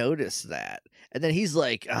didn't notice that. And then he's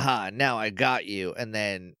like, "Aha, now I got you," and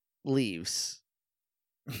then leaves.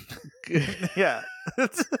 Yeah,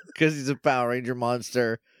 because he's a Power Ranger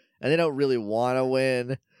monster, and they don't really want to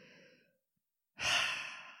win.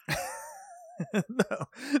 No,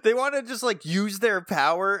 they want to just like use their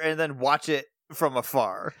power and then watch it from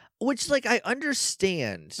afar. Which, like, I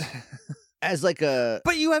understand. as like a.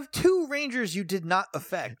 But you have 2 rangers you did not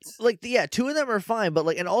affect. Like, yeah, 2 of them are fine, but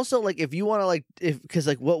like, and also like, if you want to like, because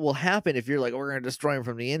like, what will happen if you're like, we're gonna destroy him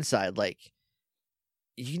from the inside, like.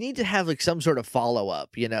 You need to have like some sort of follow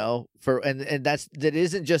up, you know, and that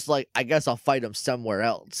isn't just like, I guess I'll fight him somewhere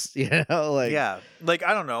else, you know, like, yeah, like,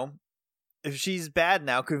 I don't know, if she's bad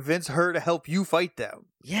now, convince her to help you fight them.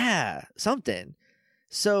 Yeah, something.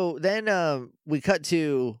 So then we cut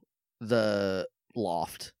to the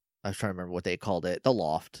loft. I was trying to remember what they called it, the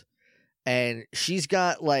loft, and she's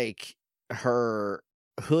got like her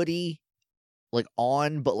hoodie like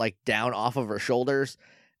on, but like down off of her shoulders.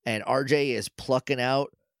 And RJ is plucking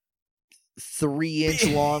out 3-inch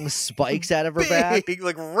long spikes out of her back.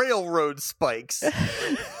 Like railroad spikes.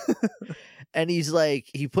 And he's like,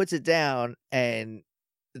 he puts it down, and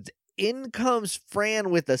in comes Fran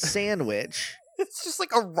with a sandwich. It's just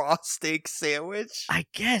like a raw steak sandwich, I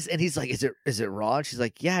guess. And he's like, is it raw? And she's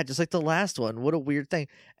like, yeah, just like the last one. What a weird thing.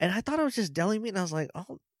 And I thought it was just deli meat, and I was like,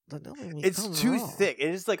 oh, the deli meat. It's too raw. thick. It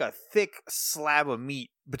is like a thick slab of meat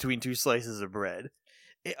between 2 slices of bread.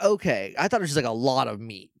 Okay, I thought it was just like a lot of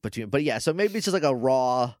meat between, but yeah, so maybe it's just like a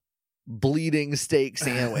raw, bleeding steak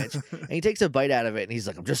sandwich. And he takes a bite out of it, and he's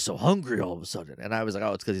like, "I'm just so hungry all of a sudden." And I was like,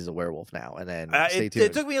 "Oh, it's because he's a werewolf now." And then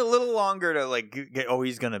it took me a little longer to like get. Oh,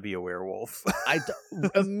 he's gonna be a werewolf.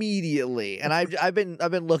 Immediately, and I've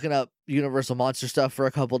been looking up Universal Monster stuff for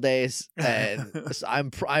a couple days, and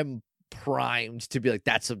I'm primed to be like,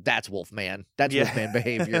 that's Wolfman. That's Wolfman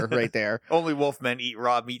behavior right there. Only Wolfmen eat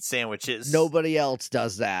raw meat sandwiches. Nobody else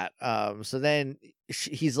does that. So then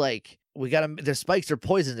he's like, we gotta, their spikes are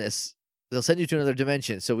poisonous. They'll send you to another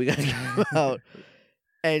dimension. So we gotta get him out.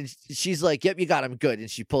 And she's like, yep, you got him. Good.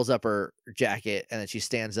 And she pulls up her jacket, and then she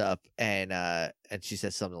stands up, and she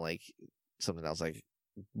says something else like,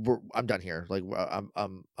 I'm done here. Like,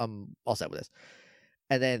 I'm all set with this.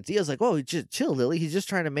 And then Theo's like, whoa, just chill, Lily. He's just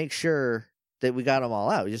trying to make sure that we got them all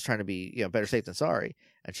out. He's just trying to be, better safe than sorry.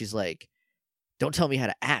 And she's like, don't tell me how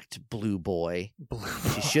to act, Blue Boy.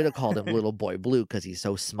 She should have called him Little Boy Blue because he's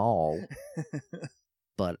so small.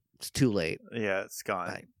 But it's too late. Yeah, it's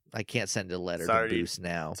gone. I can't send a letter to Boost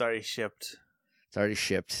now. It's already shipped. It's already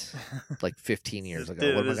shipped like 15 years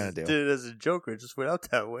ago. What am I going to do? Did it as a joke, or it just went out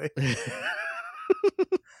that way.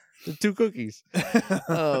 The 2 cookies.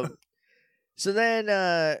 So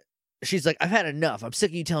then she's like, I've had enough. I'm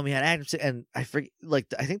sick of you telling me how to act. And I forget, like,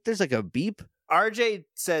 I think there's like a beep. RJ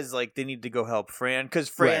says like they need to go help Fran because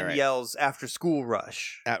Fran yells after school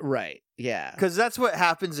rush. Right. Yeah. Because that's what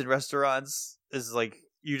happens in restaurants is like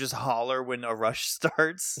you just holler when a rush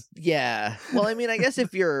starts. Yeah. Well, I mean, I guess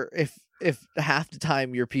if half the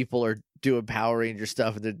time your people are doing Power Ranger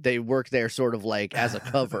stuff and they work there sort of like as a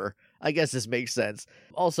cover, I guess this makes sense.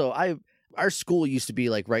 Also, our school used to be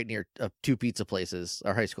like right near 2 pizza places.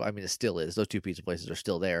 Our high school, I mean, it still is. Those 2 pizza places are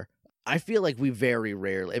still there. I feel like we very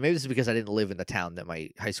rarely, and maybe this is because I didn't live in the town that my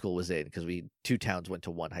high school was in, because 2 towns went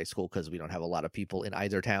to 1 high school because we don't have a lot of people in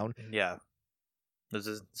either town. Yeah. This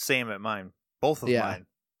is the same at mine. Both of mine.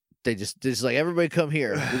 They just like, everybody come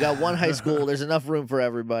here. We got 1 high school. There's enough room for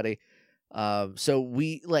everybody. So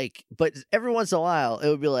we like, but every once in a while it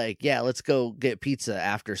would be like, yeah, let's go get pizza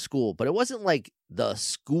after school. But it wasn't like the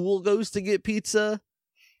school goes to get pizza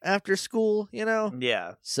after school,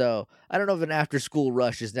 Yeah. So I don't know if an after school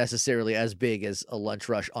rush is necessarily as big as a lunch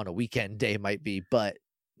rush on a weekend day might be, but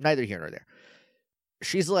neither here nor there.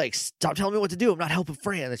 She's like, stop telling me what to do. I'm not helping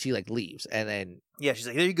Fran. And she like leaves. And then she's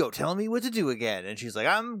like, there you go, telling me what to do again. And she's like,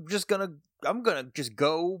 I'm gonna just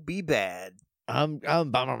go be bad. and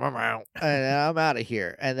I'm out of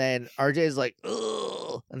here. And then RJ's like,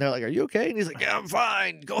 ugh. And they're like, are you okay? And he's like, yeah, I'm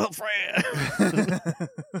fine. Go help Fran.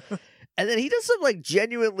 And then he does some like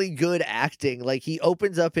genuinely good acting. Like he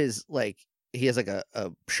opens up his, like, he has like a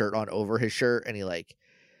shirt on over his shirt, and he like,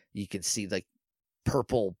 you can see like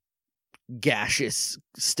purple gaseous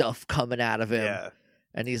stuff coming out of him. Yeah.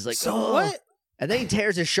 And he's like, so oh. What? And then he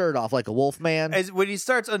tears his shirt off like a wolf man. When he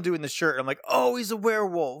starts undoing the shirt, I'm like, oh, he's a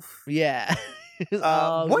werewolf. Yeah.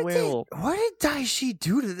 What did Daishi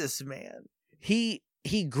do to this man? He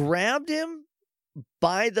grabbed him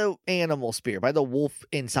by the animal spear, by the wolf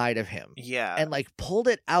inside of him. Yeah. And like pulled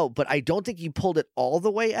it out, but I don't think he pulled it all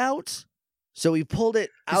the way out. So he pulled it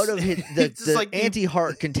out of the like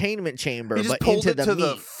anti-heart containment chamber, he just but pulled into it to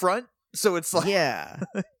the front. So it's like, yeah.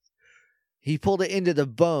 He pulled it into the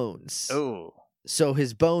bones. Oh. So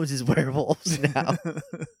his bones is werewolves now.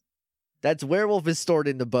 That's werewolf is stored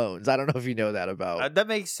in the bones. I don't know if you know that about. That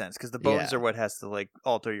makes sense because the bones are what has to like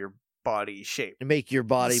alter your body shape and make your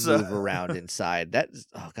body move around inside. That's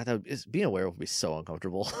being a werewolf would be so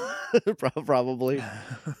uncomfortable. Probably.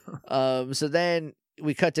 So then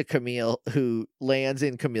we cut to Camille, who lands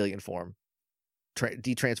in chameleon form,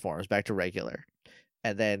 de-transforms back to regular,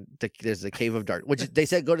 and then there's the Cave of Dark, which they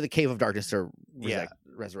said go to the Cave of Darkness to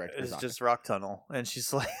resurrect. It's just Rock Tunnel, and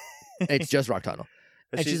she's like, it's just Rock Tunnel,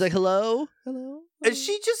 and she's like, hello, and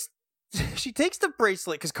she takes the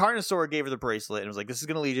bracelet because Carnosaur gave her the bracelet and was like, this is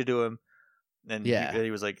gonna lead you to him, and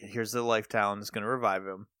he was like, here's the Life Town that's gonna revive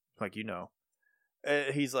him, like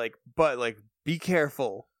he's like, but like, be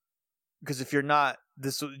careful. Because if you're not,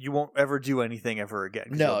 you won't ever do anything ever again.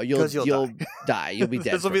 No, you'll die. You'll be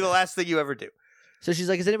dead. This will be the last thing you ever do. So she's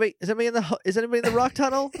like, "Is anybody in the rock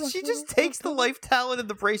tunnel?" She just takes the Life Talon and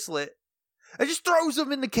the bracelet and just throws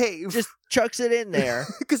them in the cave. Just chucks it in there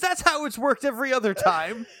because that's how it's worked every other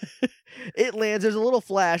time. It lands. There's a little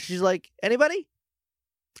flash. She's like, "Anybody?"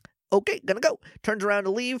 Okay, gonna go. Turns around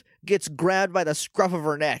to leave. Gets grabbed by the scruff of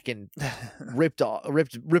her neck and ripped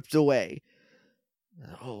away.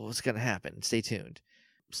 Oh, what's going to happen? Stay tuned.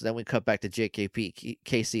 So then we cut back to JKP.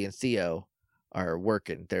 Casey and Theo are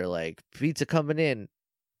working. They're like, pizza coming in.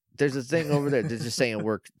 There's a thing over there. They're just saying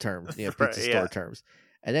work terms, pizza store terms.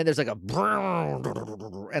 And then there's like a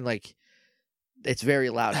and like it's very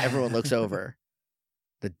loud. Everyone looks over.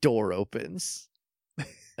 The door opens.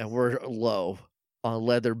 And we're low on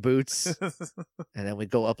leather boots. And then we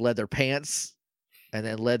go up leather pants. And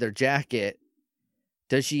then leather jacket.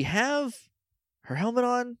 Does she have her helmet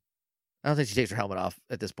on? I don't think she takes her helmet off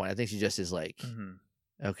at this point. I think she just is like,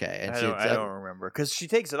 okay. And I don't remember because she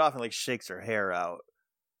takes it off and like shakes her hair out.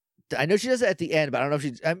 I know she does it at the end, but I don't know if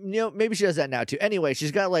she, maybe she does that now too. Anyway,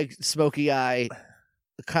 she's got like smoky eye,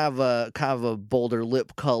 kind of a bolder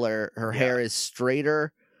lip color. Her hair is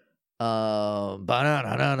straighter. She's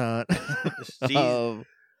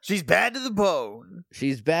bad to the bone.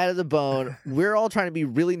 She's bad to the bone. We're all trying to be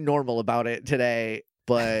really normal about it today,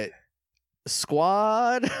 but.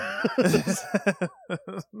 Squad is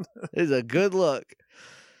a good look.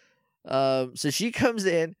 So she comes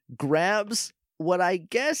in, grabs what I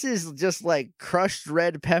guess is just like crushed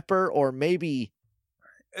red pepper or maybe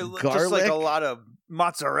garlic, just like a lot of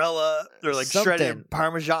mozzarella or like shredded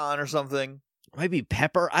Parmesan or something. Maybe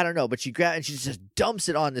pepper, I don't know. But she grabs and she just dumps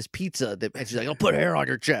it on this pizza, and she's like, "I'll put hair on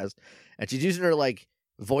your chest," and she's using her like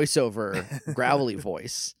voiceover, gravelly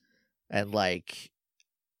voice, and like.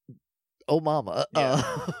 Oh, mama.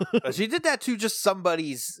 She did that to just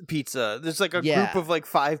somebody's pizza. There's like a group of like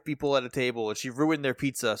 5 people at a table, and she ruined their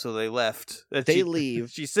pizza, so they left. They leave.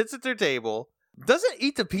 She sits at their table, doesn't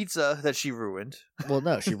eat the pizza that she ruined. Well,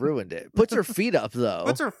 no, she ruined it. Puts her feet up, though.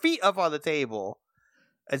 Puts her feet up on the table.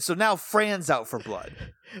 And so now Fran's out for blood.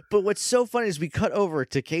 But what's so funny is we cut over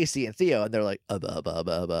to Casey and Theo, and they're like,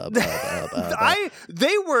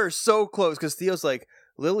 They were so close, because Theo's like,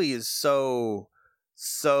 Lily is so,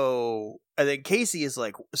 and then Casey is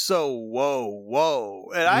like, so, whoa.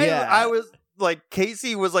 And I was like,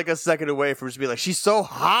 Casey was like a second away from just being like, she's so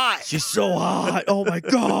hot. She's so hot. Oh my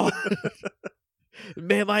God.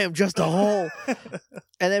 Ma'am, I am just a hole.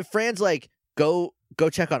 And then Fran's like, go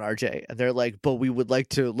check on RJ. And they're like, but we would like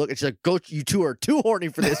to look. And she's like, go, you two are too horny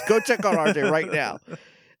for this. Go check on RJ right now.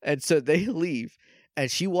 And so they leave, and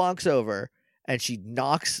she walks over and she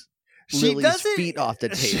knocks Lily's feet off the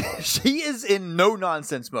table. She is in no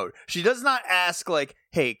nonsense mode. She does not ask like,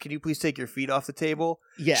 hey, can you please take your feet off the table?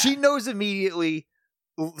 Yeah. She knows immediately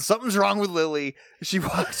something's wrong with Lily. She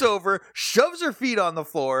walks over, shoves her feet on the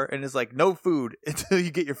floor, and is like, no food until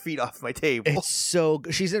you get your feet off my table. It's so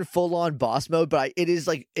she's in full on boss mode, but it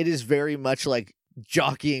is very much like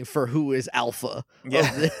jockeying for who is alpha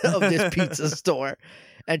of this pizza store.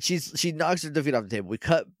 And she knocks her feet off the table. We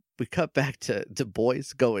cut back to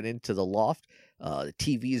boys going into the loft. The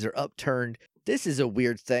TVs are upturned. This is a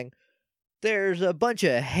weird thing. There's a bunch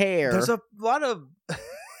of hair. There's a lot of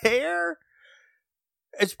hair.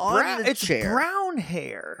 It's brown. It's brown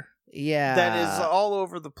hair. Yeah, that is all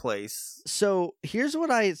over the place. So here's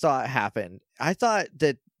what I thought happened. I thought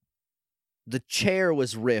that the chair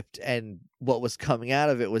was ripped and what was coming out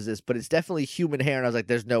of it was this, but it's definitely human hair. And I was like,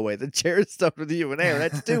 there's no way the chair is stuffed with human hair.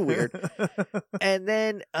 That's too weird. And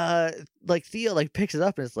then like Theo like picks it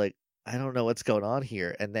up and it's like, I don't know what's going on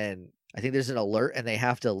here. And then I think there's an alert and they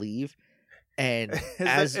have to leave. And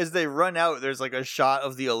as they run out, there's like a shot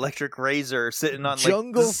of the electric razor sitting on like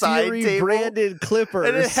Jungle the side Fury table, branded clippers,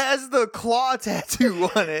 and it has the claw tattoo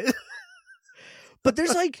on it. But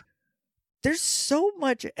there's so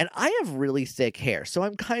much, and I have really thick hair, so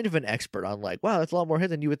I'm kind of an expert on like, wow, that's a lot more hair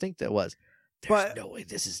than you would think that was. There's no way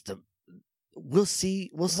this is the. We'll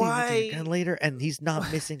see again later, and he's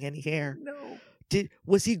not missing any hair. No,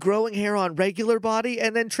 was he growing hair on regular body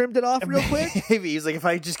and then trimmed it off real quick? Maybe he's like, if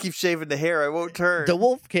I just keep shaving the hair, I won't turn. The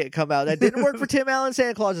wolf can't come out. That didn't work for Tim Allen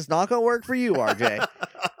Santa Claus. It's not going to work for you, RJ.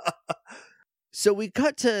 So we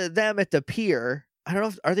cut to them at the pier. I don't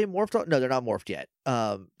know are they morphed? No, they're not morphed yet.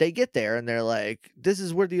 They get there and they're like, this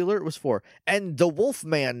is where the alert was for. And the wolf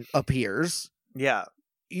man appears. Yeah.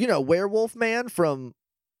 You know, werewolf man from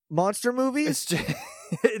monster movies.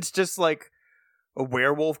 It's just like a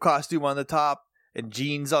werewolf costume on the top and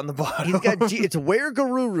jeans on the bottom. He's got it's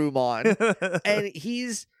Were-Garuru on, and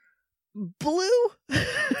he's blue.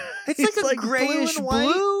 It's like a grayish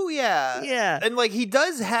blue, yeah. Yeah. And like he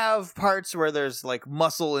does have parts where there's like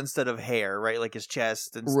muscle instead of hair, right? Like his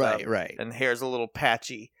chest and stuff. Right. And hair's a little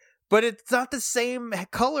patchy. But it's not the same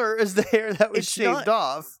color as the hair that was shaved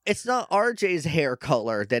off. It's not RJ's hair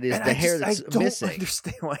color that is the hair that's missing. I don't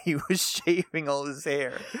understand why he was shaving all his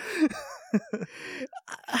hair.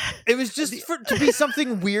 It was just to be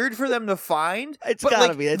something weird for them to find. It's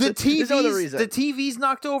gotta be. The TV's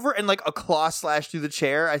knocked over and like a claw slashed through the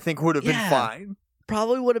chair, I think would have been fine.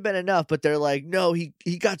 Probably would have been enough, but they're like, no, he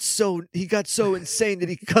got so insane that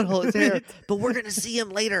he cut all his hair. But we're gonna see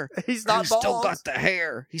him later. He's not bald. Still got the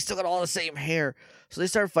hair. He's still got all the same hair. So they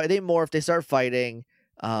start fighting. They morph. They start fighting.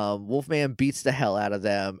 Wolfman beats the hell out of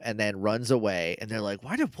them and then runs away. And they're like,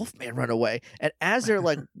 why did Wolfman run away? And as they're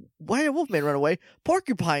like, why did Wolfman run away?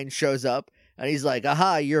 Porcupine shows up and he's like,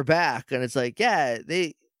 aha, you're back. And it's like, yeah,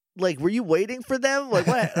 they. Like, were you waiting for them? Like,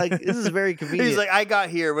 what? Like, this is very convenient. He's like, I got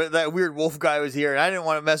here, but that weird wolf guy was here, and I didn't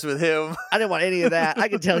want to mess with him. I didn't want any of that. I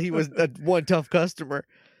could tell he was one tough customer.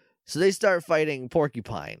 So they start fighting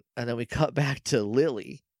Porcupine, and then we cut back to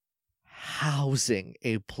Lily housing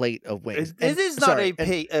a plate of wings. It is not a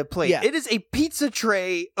plate. Yeah. It is a pizza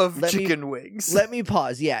tray of chicken wings. Let me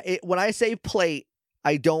pause. Yeah, when I say plate,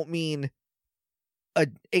 I don't mean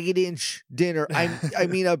an 8-inch dinner. I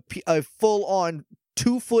mean a full-on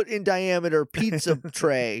 2-foot in diameter pizza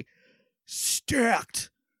tray stacked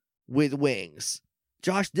with wings.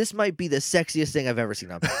 Josh, this might be the sexiest thing I've ever seen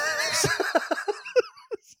on Netflix.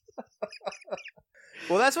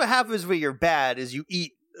 Well, that's what happens when you're bad is you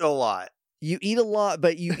eat a lot. You eat a lot,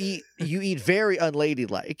 but you eat very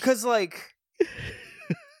unladylike. Because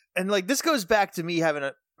and this goes back to me having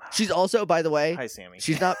a. She's also, by the way, hi Sammy.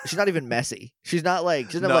 She's not even messy. She's not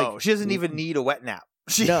like she doesn't even need a wet nap.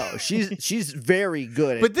 She's very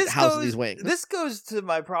good at housing these wings. This goes to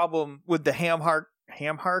my problem with the ham hock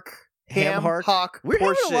We're portion.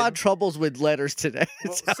 having a lot of troubles with letters today.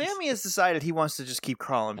 Well, Sammy has decided he wants to just keep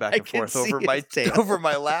crawling back and forth over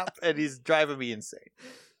my lap, and he's driving me insane.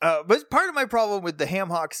 But part of my problem with the ham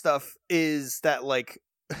hock stuff is that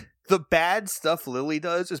the bad stuff Lily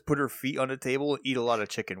does is put her feet on a table and eat a lot of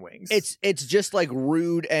chicken wings. It's just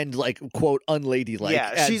rude and quote unladylike.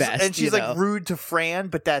 Yeah, she's rude to Fran,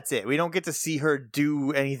 but that's it. We don't get to see her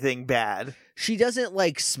do anything bad. She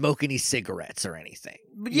doesn't smoke any cigarettes or anything.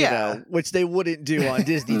 Yeah, you know, which they wouldn't do on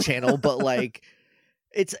Disney Channel, but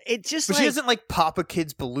it's just. But she doesn't pop a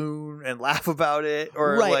kid's balloon and laugh about it,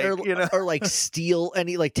 or or steal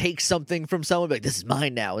any take something from someone. This is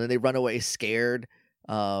mine now, and then they run away scared.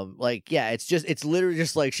 It's literally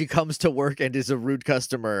just she comes to work and is a rude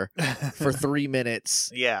customer for 3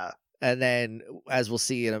 minutes. Yeah. And then, as we'll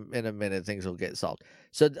see in a minute, things will get solved.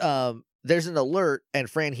 So, there's an alert, and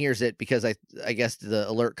Fran hears it because I guess the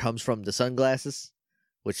alert comes from the sunglasses,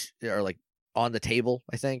 which are on the table,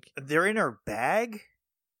 I think. They're in her bag?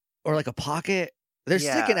 Or a pocket. They're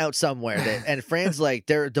sticking out somewhere. And Fran's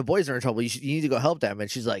the boys are in trouble. You need to go help them.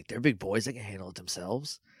 And she's like, they're big boys. They can handle it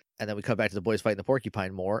themselves. And then we come back to the boys fighting the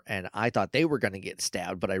porcupine more, and I thought they were going to get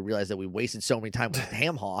stabbed, but I realized that we wasted so many time with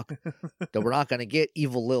Ham Hock that we're not going to get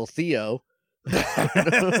evil Lil Theo. Can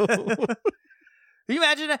you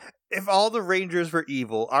imagine if all the Rangers were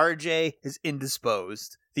evil? RJ is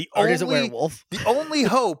indisposed. RJ's a werewolf. The only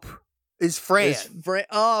hope is Fran.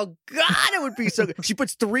 Oh God, it would be so good. She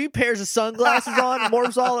puts 3 pairs of sunglasses on and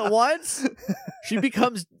morphs all at once. She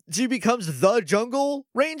becomes the Jungle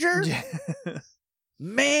Ranger.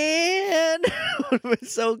 Man, it would have been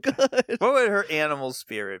so good. What would her animal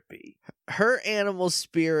spirit be? Her animal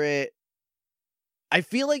spirit, I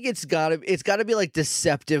feel like it's gotta be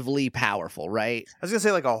deceptively powerful, right? I was gonna say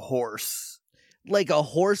a horse. A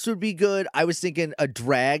horse would be good. I was thinking a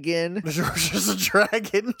dragon. Just a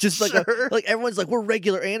dragon. Just everyone's we're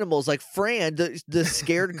regular animals. Fran, the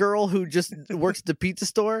scared girl who just works at the pizza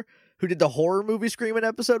store, who did the horror movie Scream in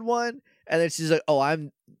episode 1, and then she's like, "Oh,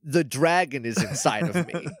 the dragon is inside of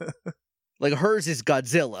me." Hers is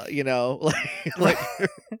Godzilla, you know?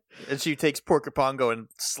 And she takes Porcupongo and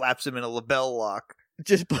slaps him in a label lock.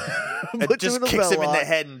 Just just kicks him in the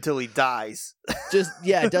head until he dies. Just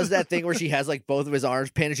does that thing where she has like both of his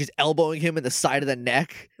arms pinned and she's elbowing him in the side of the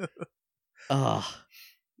neck.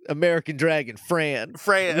 American Dragon, Fran.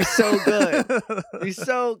 He's so good. He's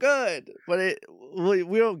so good. But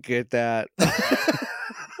we don't get that.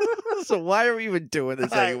 So why are we even doing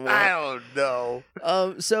this anymore? I don't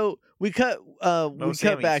know. So we cut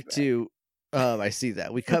back to I see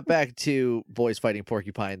that. We cut back to boys fighting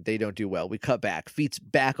Porcupine. They don't do well. We cut back. Feet's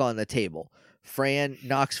back on the table. Fran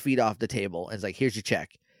knocks Feet off the table and is like, here's your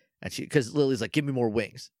check. And because Lily's like, give me more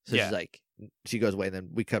wings. So she's like, she goes away, and then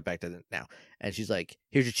we cut back to now. And she's like,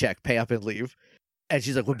 here's your check, pay up and leave. And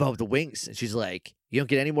she's like, what about the wings? And she's like, you don't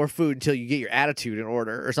get any more food until you get your attitude in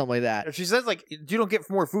order or something like that. Or she says, like, you don't get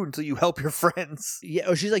more food until you help your friends. Yeah,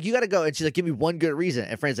 or she's like, you got to go. And she's like, give me one good reason.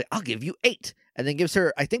 And Fran's like, I'll give you 8. And then gives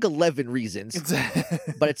her, I think, 11 reasons.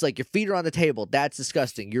 But it's like, your feet are on the table. That's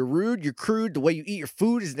disgusting. You're rude. You're crude. The way you eat your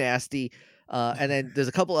food is nasty. And then there's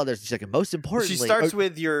a couple others. She's like, and most importantly, she starts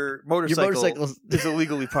with your motorcycle is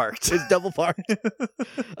illegally parked. It's double parked.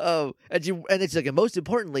 And it's like, and most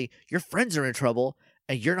importantly, your friends are in trouble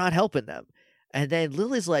and you're not helping them. And then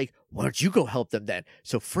Lily's like, why don't you go help them then?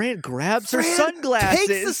 So Fran grabs her sunglasses,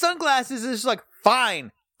 takes the sunglasses, and is like,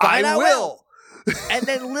 fine, I will. And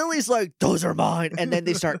then Lily's like, those are mine. And then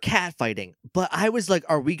they start catfighting. But I was like,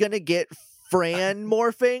 are we gonna get Fran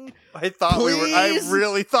morphing? I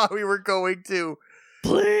really thought we were going to.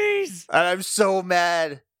 Please. And I'm so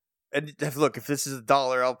mad. And look, if this is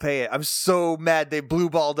 $1, I'll pay it. I'm so mad they blue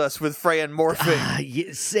balled us with Fran morphing.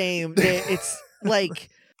 Yeah, same. It's like,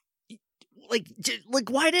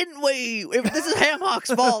 why didn't we? If this is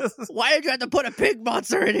Hamhock's fault, why did you have to put a pig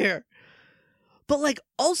monster in here? But like,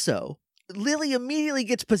 also, Lily immediately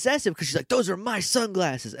gets possessive because she's like, those are my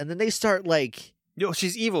sunglasses. And then they start like,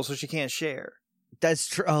 she's evil, so she can't share. That's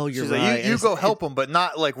true. Oh, you're she's right. Like, you go help them, but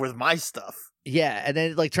not like with my stuff. Yeah, and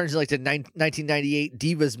then it like turns into like the 1998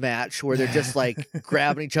 Divas match where they're just like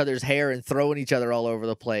grabbing each other's hair and throwing each other all over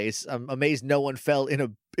the place. I'm amazed no one fell in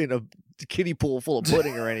a kiddie pool full of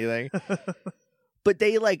pudding or anything. But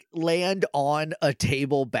they like land on a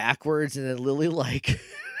table backwards, and then Lily like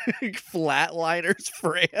flatliners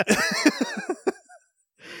Fran.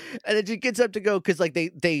 And then she gets up to go because like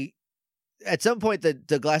they at some point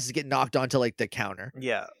the glasses get knocked onto like the counter.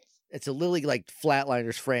 Yeah. And so Lily like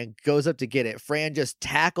flatliners Fran, goes up to get it. Fran just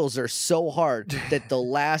tackles her so hard that the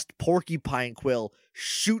last porcupine quill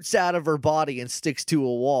shoots out of her body and sticks to a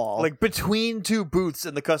wall. Like between two booths,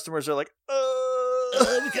 and the customers are like,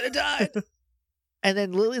 we could have died. And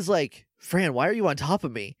then Lily's like, Fran, why are you on top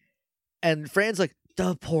of me? And Fran's like,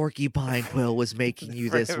 the porcupine quill was making you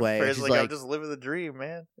this way. Fran's like, I'm just living the dream,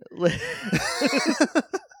 man.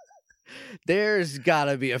 There's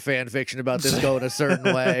gotta be a fan fiction about this going a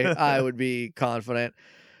certain way. I would be confident.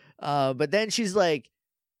 But then she's like,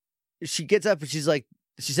 she gets up and she's like,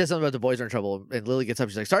 she says something about the boys are in trouble. And Lily gets up.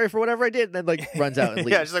 She's like, sorry for whatever I did. And then like runs out and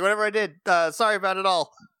leaves. Yeah, she's like, whatever I did. Sorry about it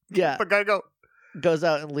all. Yeah. But gotta go. Goes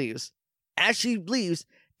out and leaves. As she leaves,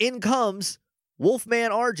 in comes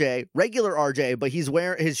Wolfman RJ, regular RJ, but he's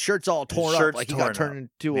wearing his shirt's all torn up, like he got turned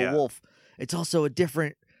into a wolf. It's also a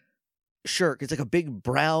different shirt. It's like a big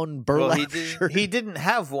brown burlap shirt. He didn't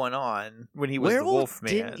have one on when he was Werewolf the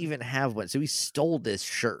Wolfman. Didn't even have one, so he stole this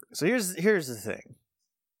shirt. So here's the thing.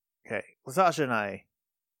 Okay, Latasha and I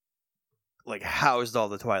like housed all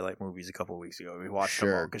the Twilight movies a couple of weeks ago. We watched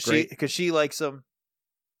them all because she likes them,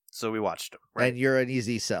 so we watched them. Right? And you're an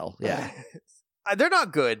easy sell, yeah. They're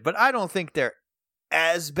not good, but I don't think they're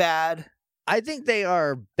as bad. I think they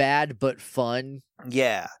are bad but fun.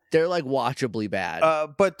 Yeah. They're like watchably bad.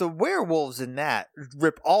 But the werewolves in that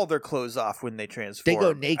rip all their clothes off when they transform. They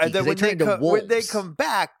go naked. And then when they come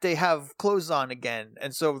back, they have clothes on again.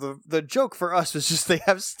 And so the joke for us was just they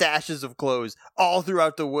have stashes of clothes all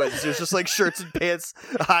throughout the woods. There's just like shirts and pants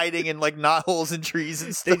hiding in like knot holes in trees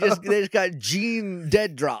and stuff. They just got jean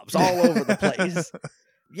dead drops all over the place.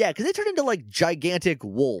 Yeah, because they turn into like gigantic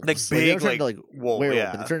wolves. Like big, like wolf,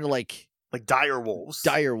 werewolf, but they turn into like dire wolves.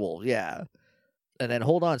 Dire wolves, yeah. And then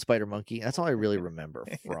Hold On, Spider Monkey. That's all I really remember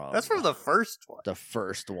from. That's from the first one. The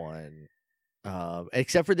first one.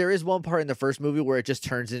 Except for there is one part in the first movie where it just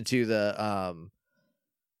turns into the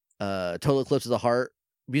Total Eclipse of the Heart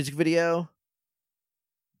music video.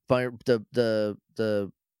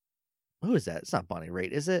 The who is that? It's not Bonnie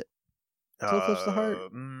Raitt, is it? Total Eclipse of the Heart?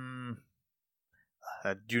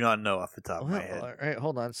 I do not know off the top of my head. All right,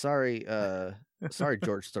 hold on. Sorry,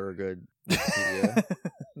 George Thorogood.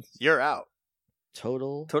 You're out.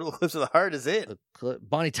 Total Eclipse of the Heart is it.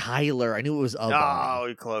 Bonnie Tyler. I knew it was Bonnie.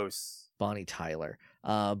 Oh, close. Bonnie Tyler.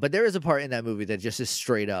 But there is a part in that movie that just is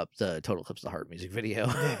straight up the Total Eclipse of the Heart music video.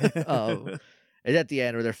 And at the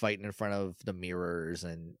end where they're fighting in front of the mirrors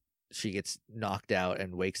and she gets knocked out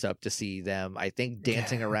and wakes up to see them, I think,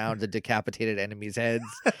 dancing around the decapitated enemies' heads.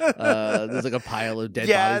 There's like a pile of dead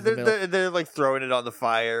bodies in the middle. They're like throwing it on the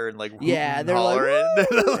fire and like and they're hollering.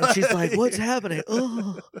 like, and she's like, what's happening?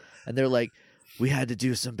 Oh. And they're like, we had to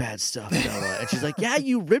do some bad stuff, Bella. And she's like, yeah,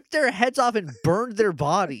 you ripped their heads off and burned their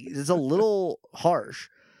bodies. It's a little harsh.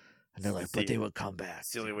 And they're like, but they would come back.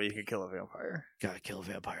 It's the only way you can kill a vampire. Gotta kill a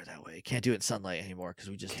vampire that way. Can't do it in sunlight anymore because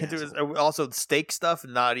we just can't do it. Also, steak stuff,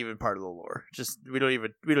 not even part of the lore. Just we don't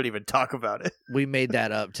even talk about it. We made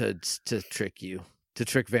that up to trick you, to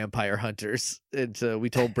trick vampire hunters. And we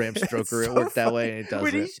told Bram Stoker it worked that way, and it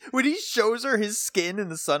doesn't. When he shows her his skin in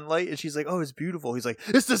the sunlight, and she's like, "Oh, it's beautiful." He's like,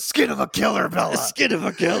 "It's the skin of a killer, Bella. The skin of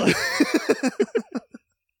a killer."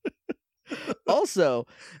 Also,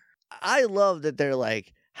 I love that they're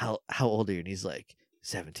like, how old are you? And he's like,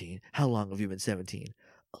 17. How long have you been 17?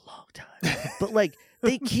 A long time. But like,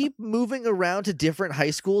 they keep moving around to different high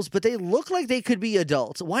schools, but they look like they could be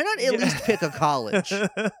adults. Why not at least pick a college?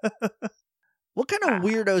 What kind of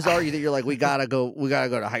weirdos are you that you're like, we gotta go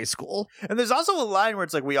to high school? And there's also a line where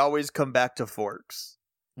it's like, we always come back to Forks.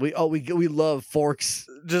 We love Forks.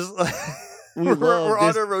 Just like we're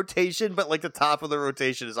on a rotation, but like the top of the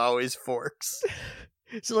rotation is always Forks.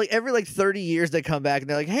 So like every like 30 years they come back and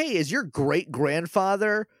they're like, hey, is your great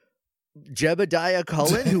grandfather Jebediah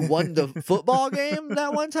Cullen who won the football game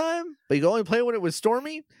that one time? But you only play when it was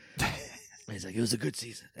stormy? And he's like, it was a good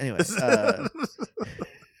season. Anyway,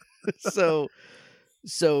 so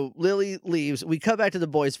Lily leaves. We come back to the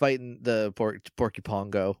boys fighting the Porky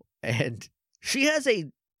Pongo, and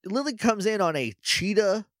Lily comes in on a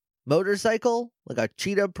cheetah motorcycle, like a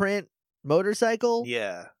cheetah print motorcycle.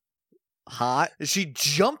 Yeah. Hot. She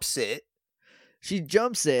jumps it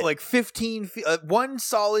like 15 feet, one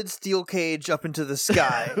solid steel cage up into the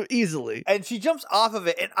sky easily, and she jumps off of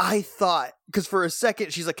it. And I thought, because for a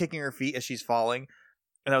second she's like kicking her feet as she's falling,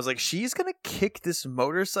 and I was like, she's gonna kick this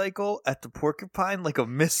motorcycle at the porcupine like a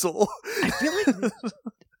missile. I feel like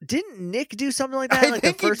didn't Nick do something like that, like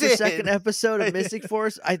the first or second episode of Mystic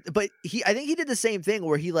Force? I think he did the same thing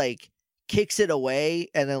where he like kicks it away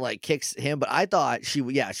and then like kicks him, but I thought she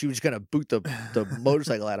was just gonna boot the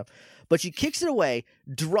motorcycle at him, but she kicks it away,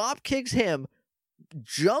 drop kicks him,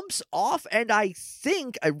 jumps off, and I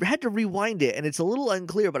think I had to rewind it and it's a little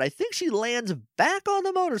unclear, but I think she lands back on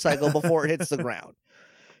the motorcycle before it hits the ground,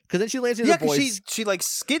 because then she lands in the boys. She like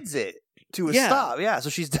skids it to a stop. Yeah, so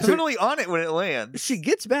she's definitely on it when it lands. She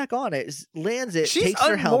gets back on it, lands it, takes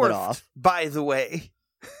her helmet off. By the way.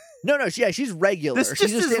 No, she's regular.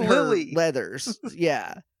 She's just in Lily. her leathers.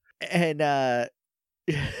 Yeah. And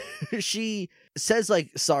she says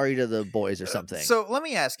like sorry to the boys or something. So let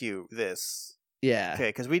me ask you this. Yeah. Okay,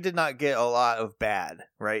 because we did not get a lot of bad,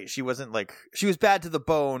 right? She was bad to the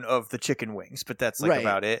bone of the chicken wings, but that's like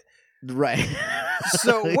about it. Right.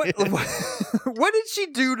 So what did she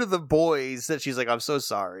do to the boys that she's like, I'm so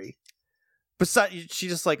sorry? Besides, she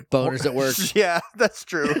just like boners at work. Yeah, that's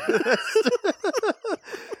true.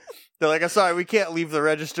 They're like, I'm sorry, we can't leave the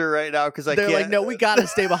register right now because I can't. They're like, no, we gotta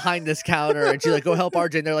stay behind this counter. And she's like, go help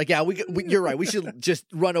RJ. And they're like, yeah, you're right. We should just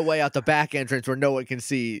run away out the back entrance where no one can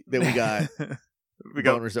see that we got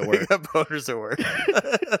boners at work. We got boners at work.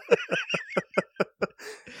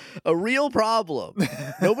 A real problem.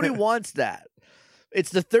 Nobody wants that. It's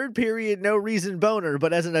the third period, no reason boner,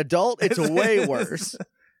 but as an adult, it's way worse.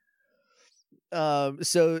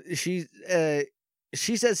 So she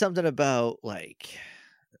says something about like,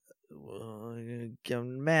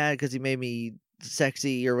 I'm mad because he made me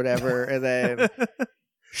sexy or whatever, and then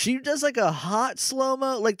she does like a hot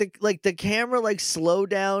slow-mo, like the camera like slow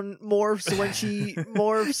down morphs when she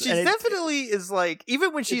morphs. She definitely is like,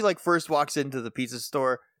 even when she like first walks into the pizza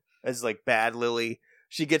store as like bad Lily,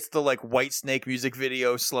 she gets the like White Snake music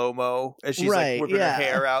video slow-mo as she's like whipping her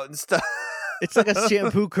hair out and stuff. It's like a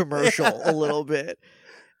shampoo commercial a little bit.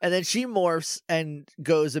 And then she morphs and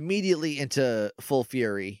goes immediately into full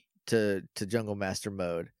fury to Jungle Master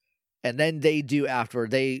mode. And then they do after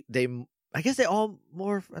they I guess they all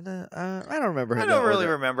morph and then I don't remember. I don't really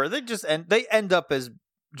remember. They just end up as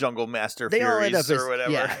Jungle Master they Furies all end up or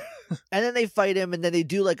whatever. Yeah. And then they fight him and then they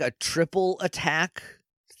do like a triple attack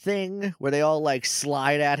thing where they all like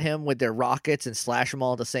slide at him with their rockets and slash him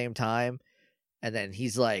all at the same time. And then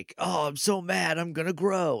he's like, oh, I'm so mad, I'm gonna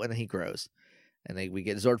grow. And then he grows. And we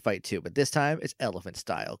get Zord fight too, but this time it's elephant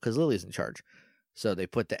style because Lily's in charge. So they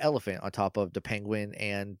put the elephant on top of the penguin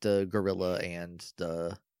and the gorilla and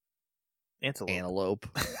the Antelope.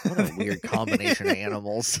 What a weird combination of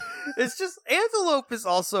animals. It's just antelope is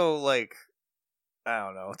also like, I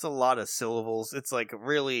don't know. It's a lot of syllables. It's like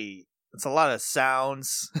really. It's a lot of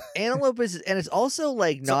sounds. Antelope is, and it's also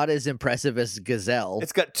like not as impressive as gazelle.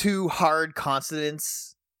 It's got 2 hard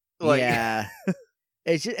consonants. Like... Yeah,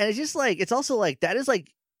 it's just like it's also like that is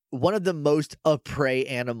like one of the most of prey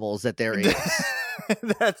animals that there is.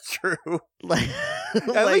 That's true. Like,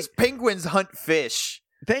 at least penguins hunt fish.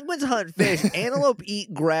 Penguins hunt fish. Antelope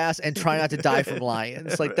eat grass and try not to die from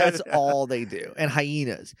lions. Like that's all they do, and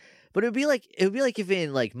hyenas. But it would be like if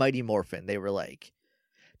in like Mighty Morphin they were like.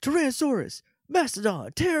 Tyrannosaurus, Mastodon,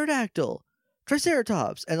 Pterodactyl,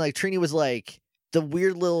 Triceratops, and like Trini was like the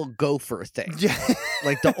weird little gopher thing,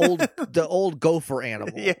 like the old gopher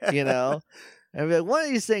animal, you know. And like, one of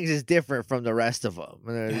these things is different from the rest of them,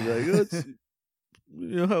 and then like, oh, it's,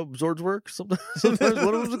 you know how Zords work. Sometimes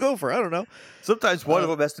one of them's a gopher. I don't know. Sometimes one of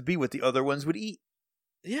them has to be what the other ones would eat.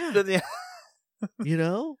 Yeah, you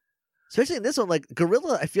know. Especially in this one, like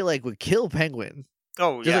gorilla, I feel like would kill penguin.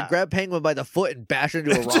 Oh, just like grab penguin by the foot and bash it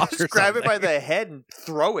into a rock. Just grab it by the head and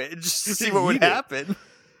throw it, and just see what would happen.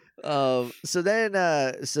 So then,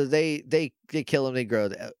 so they kill him. They grow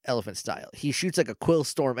the elephant style. He shoots like a quill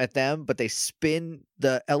storm at them, but they spin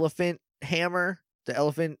the elephant hammer, the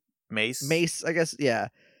elephant mace, I guess. Yeah,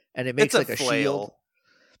 and it makes like a shield.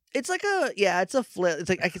 It's like it's a flail. It's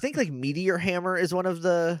like I think like meteor hammer is one of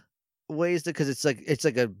the ways because it's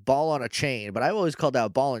like a ball on a chain, but I've always called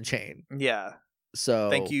that ball and chain. Yeah. So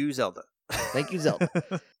thank you, Zelda. Thank you, Zelda.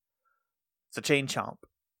 It's a chain chomp.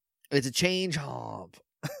 It's a chain chomp.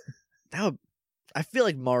 I feel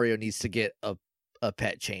like Mario needs to get a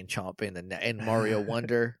pet chain chomp in Mario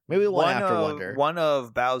Wonder. Maybe one after Wonder. One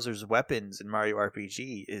of Bowser's weapons in Mario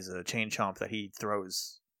RPG is a chain chomp that he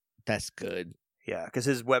throws. That's good. Yeah, because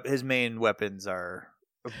his main weapons are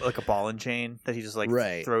like a ball and chain that he just like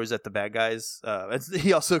throws at the bad guys.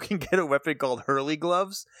 He also can get a weapon called Hurley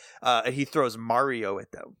Gloves, and he throws Mario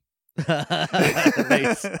at them.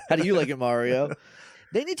 Nice. How do you like it, Mario?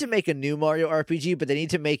 They need to make a new Mario RPG, but they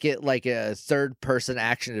need to make it like a third-person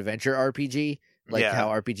action-adventure RPG, like how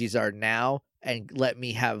RPGs are now, and let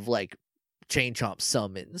me have like chain chomp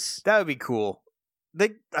summons. That would be cool. They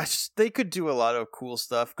could do a lot of cool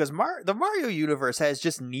stuff because the Mario universe has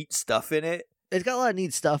just neat stuff in it. It's got a lot of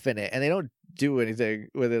neat stuff in it, and they don't do anything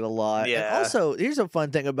with it a lot. Yeah. And also, here's a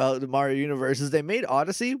fun thing about the Mario universe is they made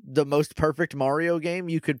Odyssey the most perfect Mario game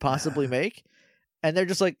you could possibly make, and they're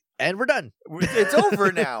just like, and we're done. It's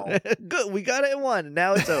over now. Good, we got it in one.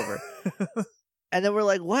 Now it's over. And then we're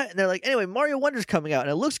like, what? And they're like, anyway, Mario Wonder's coming out,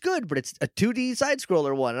 and it looks good, but it's a 2D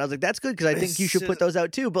side-scroller one. And I was like, that's good, because I think you should put those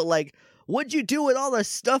out too. But like, what'd you do with all the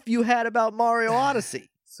stuff you had about Mario Odyssey?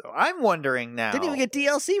 So I'm wondering now. Didn't even get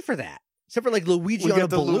DLC for that. Except for like Luigi on a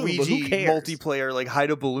balloon, but who cares? Multiplayer, like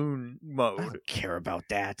hide a balloon mode. I don't care about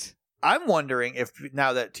that. I'm wondering if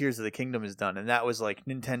now that Tears of the Kingdom is done, and that was like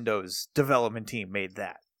Nintendo's development team made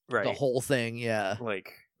that, right? The whole thing, yeah.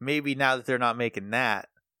 Like maybe now that they're not making that,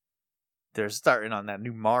 they're starting on that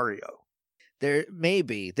new Mario. There's been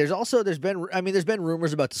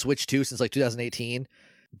rumors about the Switch 2 since like 2018,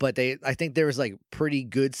 but I think there was like pretty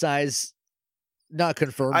good size, not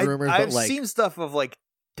confirmed rumors, but I've like seen stuff of like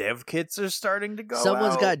dev kits are starting to go.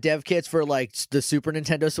 Someone's out. got dev kits for like the Super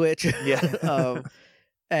Nintendo Switch. Yeah.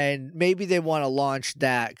 And maybe they want to launch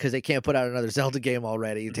that because they can't put out another Zelda game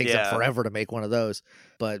already. It takes them forever to make one of those.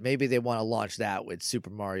 But maybe they want to launch that with Super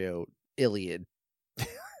Mario Iliad.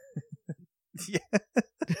 Yeah.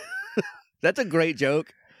 That's a great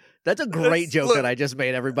joke. That's a great joke that I just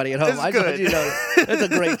made everybody at home. I just want you to know that's a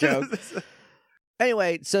great joke.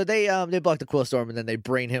 Anyway, so they block the Quill Storm and then they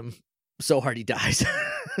brain him so hard he dies.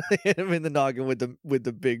 They hit him in the noggin with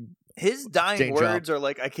the big. His dying words are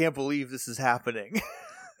like, "I can't believe this is happening."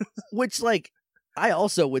 Which, like, I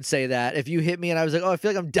also would say that if you hit me and I was like, "Oh, I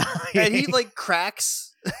feel like I'm dying," and he like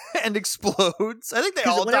cracks and explodes. I think they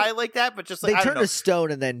all die like that, but just like they turn to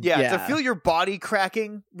stone and then to feel your body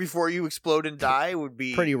cracking before you explode and die would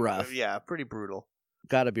be pretty rough. Yeah, pretty brutal.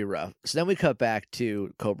 Gotta be rough. So then we cut back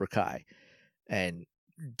to Cobra Kai and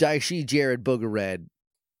Daishi Jared Booger Red.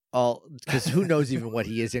 All because who knows even what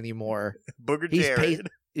he is anymore.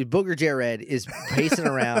 Booger Jared is pacing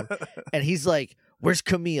around and he's like, "Where's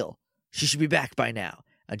Camille? She should be back by now."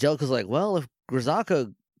 Angelica's like, "Well, if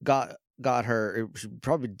Grisaka got her, she's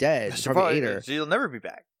probably dead. She probably ate her. She'll never be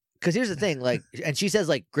back." Because here's the thing, like, and she says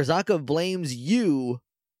like Grisaka blames you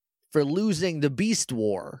for losing the Beast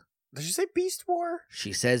War. Did she say Beast War?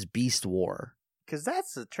 She says Beast War. Because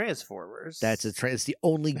that's the Transformers. It's the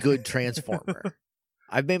only good Transformer.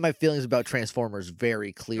 I've made my feelings about Transformers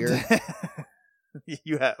very clear.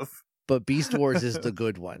 You have. but Beast Wars is the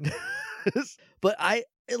good one. But I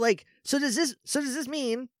like. So does this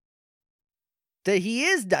mean that he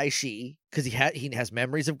is Daishi because he has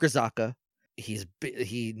memories of Grisaka?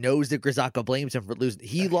 He knows that Grisaka blames him for losing.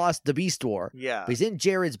 He lost the Beast War. Yeah, but he's in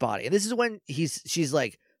Jared's body, and this is when she's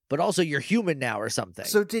like, but also you're human now or something.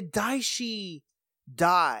 So did Daishi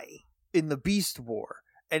die in the Beast War?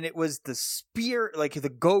 And it was the spirit, like the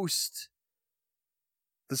ghost,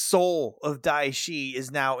 the soul of Daishi is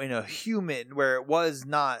now in a human, where it was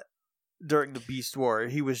not during the Beast War.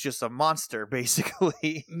 He was just a monster,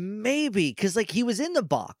 basically. Maybe, because like he was in the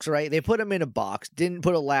box, right? They put him in a box, didn't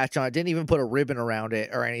put a latch on it, didn't even put a ribbon around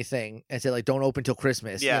it or anything, and said like, don't open till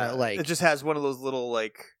Christmas. Yeah, you know, like it just has one of those little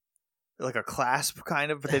like a clasp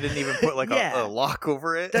kind of, but they didn't even put like a lock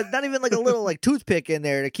over it. Not even like a little like toothpick in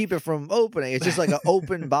there to keep it from opening. It's just like an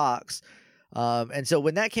open box. And so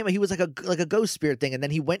when that came out, he was like a ghost spirit thing, and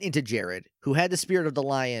then he went into Jared, who had the spirit of the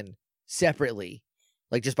lion separately,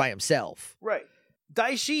 like just by himself. Right.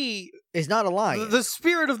 Daishi is not a lion. The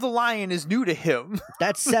spirit of the lion is new to him.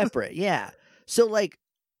 That's separate, yeah. So like,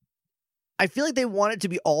 I feel like they want it to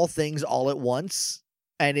be all things all at once,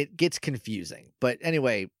 and it gets confusing. But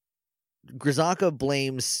anyway, Grisaka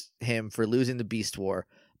blames him for losing the Beast War,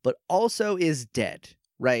 but also is dead.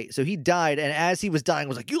 Right, so he died, and as he was dying,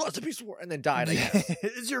 was like, "You lost the Beast War," and then died. I guess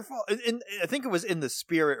it's your fault. And I think it was in the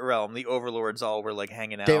spirit realm. The overlords all were like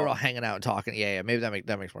hanging out. They were all hanging out and talking. Yeah. Maybe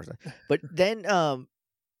that makes more sense. But then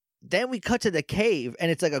we cut to the cave,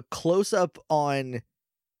 and it's like a close up on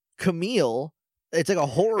Camille. It's like a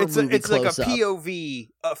horror movie. It's like a POV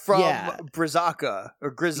from Grisaka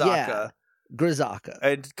or Grisaka. Yeah, Grisaka.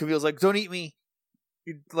 And Camille's like, "Don't eat me."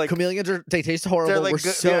 Like chameleons they taste horrible. Like, we're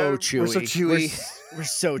so chewy. We're so chewy. We're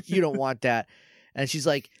so you don't want that. And she's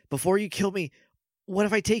like, before you kill me, what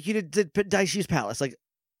if I take you to Daishi's palace? Like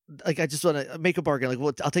I just want to make a bargain. Like,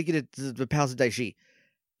 well, I'll take you to the palace of Daishi.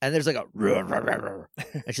 And there's like a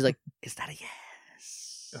and she's like, is that a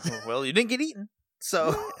yes? Oh, well, you didn't get eaten,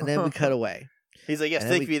 so. And then we cut away. He's like, yes,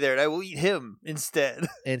 take me there, and I will eat him instead.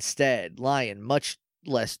 Instead, lion, much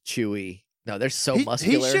less chewy. No, they're so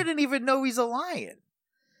muscular. He shouldn't even know he's a lion.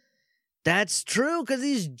 That's true, because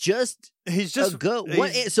he's just a goat.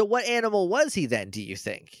 So what animal was he then, do you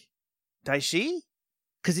think? Daishi?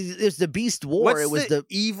 Because it was the Beast War. What's it was the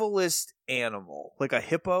evilest animal? Like a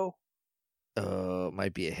hippo? It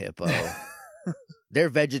might be a hippo. They're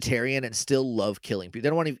vegetarian and still love killing people. They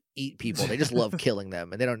don't want to eat people. They just love killing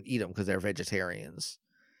them, and they don't eat them because they're vegetarians.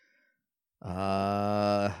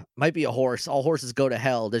 Might be a horse. All horses go to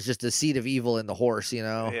hell. There's just a seed of evil in the horse, you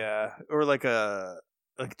know? Yeah. Or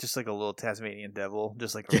just like a little Tasmanian devil,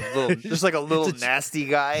 just like a little nasty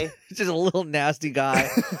guy. Just a little nasty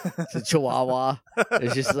guy. It's a chihuahua.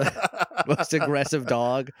 It's just the most aggressive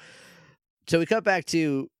dog. So we cut back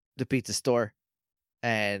to the pizza store,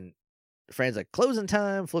 and Fran's like, closing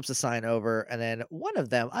time, flips a sign over, and then one of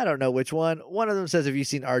them, I don't know which one of them says, have you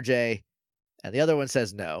seen RJ? And the other one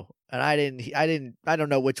says no. And I don't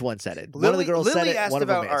know which one said it. One of the girls said it. Asked one of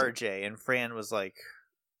them about RJ, and Fran was like,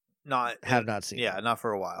 have not seen. Yeah, not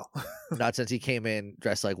for a while. Not since he came in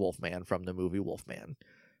dressed like Wolfman from the movie Wolfman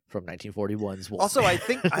from 1941's Wolfman. Also, I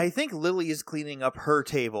think Lily is cleaning up her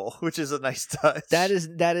table, which is a nice touch. That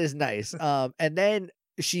is nice. And then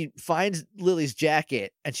she finds Lily's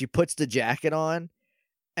jacket and she puts the jacket on,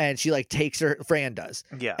 and she like takes her. Fran does.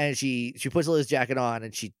 Yeah. And she puts Lily's jacket on,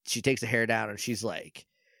 and she takes the hair down, and she's like,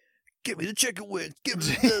 give me the chicken wings. Give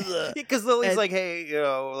me the. Because Lily's like, hey,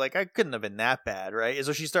 like I couldn't have been that bad, right?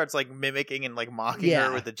 So she starts like mimicking and like mocking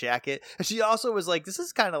her with the jacket. And she also was like, this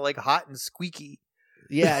is kind of like hot and squeaky.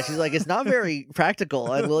 Yeah, she's like, it's not very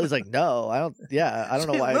practical. And Lily's like, no, I don't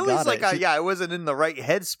know why Lily's I got like, it. I wasn't in the right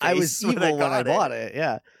headspace. I was evil when I bought it.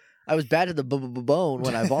 Yeah. I was bad to the bone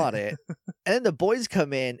when I bought it. And then the boys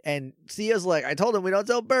come in, and Thea's like, I told them we don't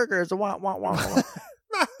sell burgers. Wah, wah, wah,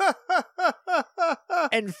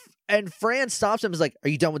 wah. And Fran stops him and is like, are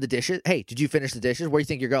you done with the dishes? Hey, did you finish the dishes? Where do you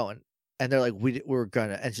think you're going? And they're like, we're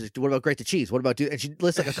gonna. And she's like, what about grate the cheese? What about and she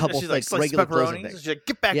lists like a couple like regular closing things. She's like,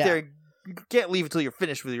 get back there. You can't leave until you're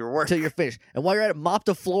finished with your work. Until you're finished. And while you're at it, mop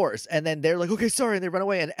the floors. And then they're like, okay, sorry. And they run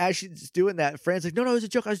away. And as she's doing that, Fran's like, no, it was a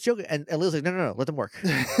joke. I was joking. And Lil's like, no, let them work.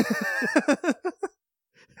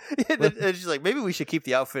 And she's like, maybe we should keep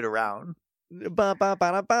the outfit around.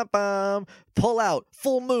 Pull out.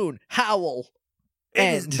 Full moon. Howl.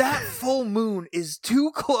 And that full moon is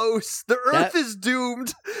too close. The Earth is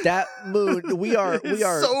doomed. That moon, we are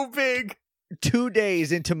so big. 2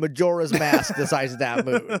 days into Majora's Mask, the size of that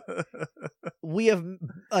moon. we have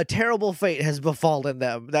a terrible fate has befallen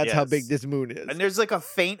them. That's how big this moon is. And there's like a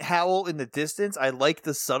faint howl in the distance. I like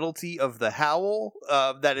the subtlety of the howl.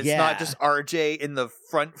 That it's not just RJ in the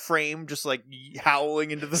front frame, just like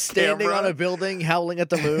howling into the standing camera on a building, howling at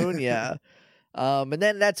the moon. Yeah. And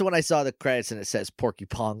then that's when I saw the credits and it says Porky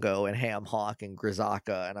Pongo and Ham Hock and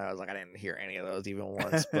Grizzaka, and I was like, I didn't hear any of those even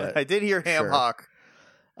once, but I did hear Ham Hock.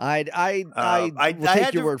 I will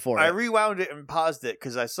take your word for it. I rewound it and paused it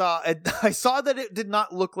because I saw that it did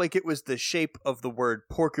not look like it was the shape of the word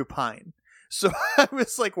porcupine. So I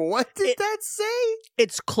was like, what did that say?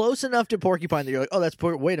 It's close enough to porcupine that you're like, oh, that's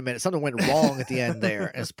wait a minute, something went wrong at the end there.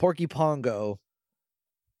 And it's Porky Pongo.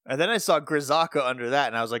 And then I saw Grizzaka under that,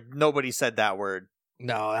 and I was like, nobody said that word.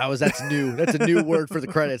 No, that's new. That's a new word for the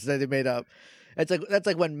credits that they made up. That's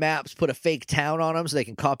like when maps put a fake town on them so they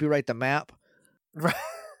can copyright the map. Right.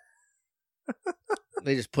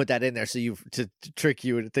 They just put that in there so to trick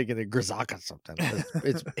you into thinking of Grizzaka something.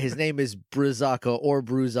 His name is Brizzaka or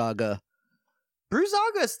Bruzaga.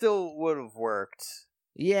 Bruzaga still would have worked.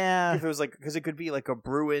 Yeah. If it was like, because it could be like a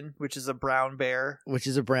Bruin, which is a brown bear. Which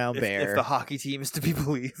is a brown bear. If the hockey team is to be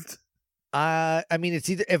believed. I mean, it's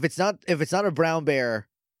either if it's not a brown bear,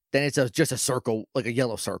 then it's just a circle, like a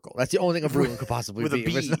yellow circle. That's the only thing a Bruin could possibly be.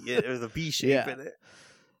 With a B shape in it.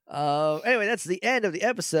 Anyway, that's the end of the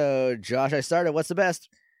episode. Josh, I started. What's the best?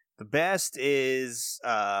 The best is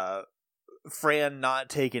Fran not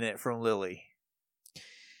taking it from Lily.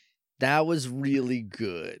 That was really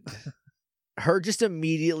good. Her just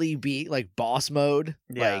immediately be like boss mode,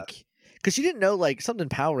 like, because she didn't know like something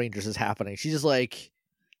Power Rangers is happening. She's just like,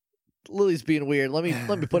 Lily's being weird. Let me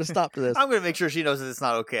put a stop to this. I'm gonna make sure she knows that it's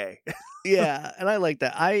not okay. Yeah, and I like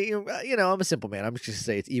that. I'm a simple man. I'm just gonna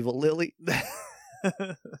say it's evil Lily.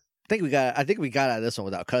 I think we got out of this one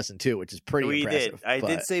without cussing too, which is pretty impressive. I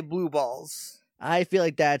did say blue balls. I feel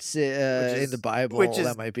like that's in the Bible.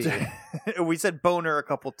 That might be. We said boner a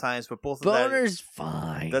couple times, but both boner's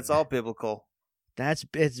fine. That's all biblical.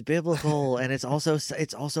 It's biblical, and it's also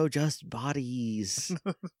just bodies.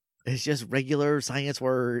 It's just regular science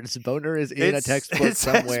words. Boner is in a textbook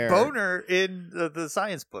somewhere. It's boner in the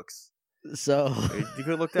science books. So you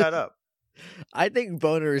could look that up. I think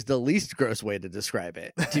boner is the least gross way to describe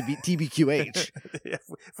it. TBQH.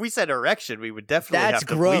 If we said erection, we would definitely have to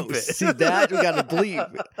gross. bleep it. See, that we got to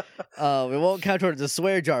bleep. It won't count towards a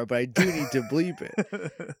swear jar, but I do need to bleep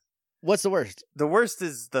it. What's the worst? The worst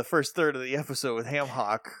is the first third of the episode with Ham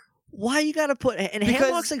Hock. Why you gotta put and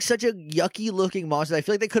Ham Hock's like such a yucky looking monster. I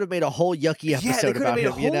feel like they could have made a whole yucky episode about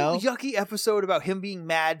him. You know, yucky episode about him being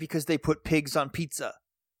mad because they put pigs on pizza.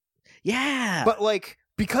 Yeah, but like,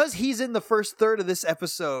 because he's in the first third of this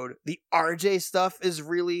episode, the RJ stuff is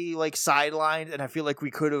really like sidelined, and I feel like we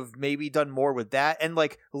could have maybe done more with that. And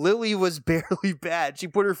like, Lily was barely bad. She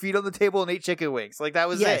put her feet on the table and ate chicken wings. Like, that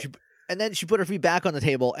was it. And then she put her feet back on the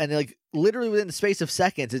table, and like literally within the space of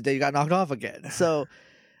seconds, they got knocked off again. So,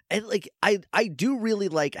 and like I do really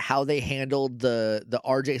like how they handled the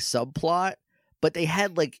RJ subplot, but they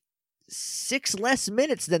had like 6 less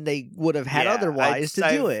minutes than they would have had otherwise to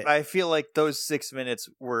do it. I feel like those 6 minutes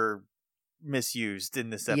were misused in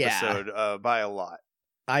this episode by a lot.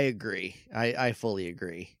 I agree. I fully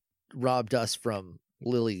agree. Robbed us from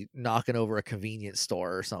Lily knocking over a convenience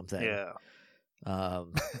store or something. Yeah.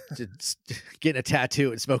 Just getting a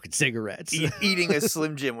tattoo and smoking cigarettes. Eating a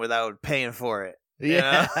Slim Jim without paying for it.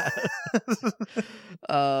 Yeah. Did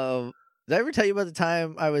I ever tell you about the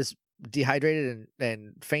time I was dehydrated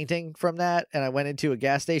and fainting from that, and I went into a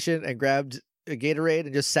gas station and grabbed a Gatorade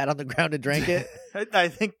and just sat on the ground and drank it? I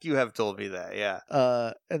think you have told me that, yeah.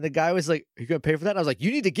 And the guy was like, "Are you gonna pay for that?" And I was like, "You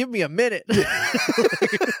need to give me a minute."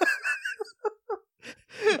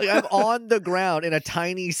 Like, I'm on the ground in a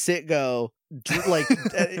tiny Citgo. Like,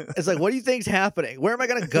 it's like, what do you think's happening? Where am I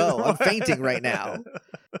gonna go? I'm fainting right now.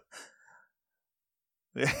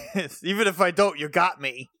 Even if I don't, you got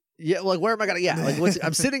me. Yeah, like, where am I gonna? Yeah, like,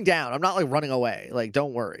 I'm sitting down. I'm not like running away. Like,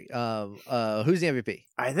 don't worry. Who's the MVP?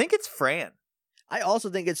 I think it's Fran. I also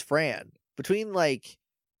think it's Fran. Between like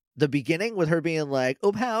the beginning with her being like,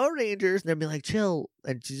 "Oh, Power Rangers," and then being like, "Chill,"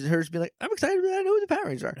 and her just being like, "I'm excited that I know who the Power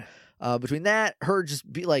Rangers are." Between that, her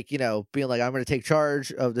just be like, being like, "I'm going to take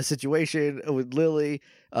charge of the situation with Lily."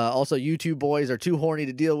 Also, you two boys are too horny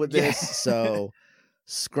to deal with this, so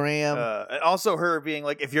scram. And also her being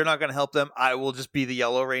like, "If you're not going to help them, I will just be the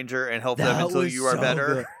Yellow Ranger and help them until you are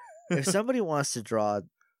better." If somebody wants to draw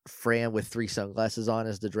Fran with 3 sunglasses on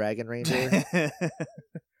as the Dragon Ranger,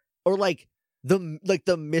 or like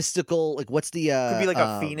the mystical, like, what's the could be like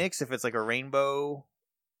a phoenix if it's like a rainbow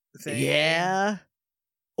thing. Yeah.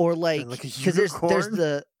 Or like, because there's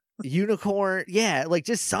unicorn. Yeah, like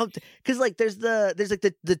just something. Because like there's like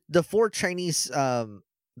the 4 Chinese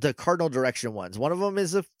the cardinal direction ones. One of them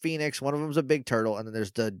is a phoenix. One of them is a big turtle, and then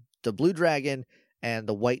there's the blue dragon and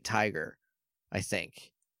the white tiger, I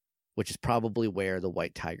think, which is probably where the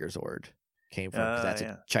white tiger Zord came from, because that's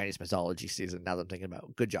a Chinese mythology season. Now that I'm thinking about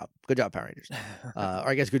it. Good job, Power Rangers. Or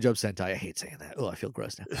I guess good job, Sentai. I hate saying that. Oh, I feel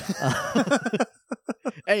gross now.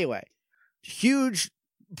 Anyway, huge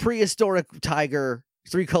prehistoric tiger,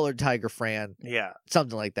 3-colored tiger Fran. Yeah,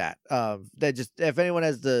 something like that. That just, if anyone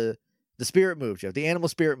has the spirit moves you, if the animal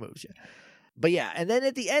spirit moves you. But yeah, and then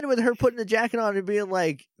at the end with her putting the jacket on and being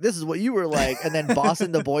like, "This is what you were like," and then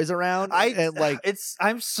bossing the boys around, and like,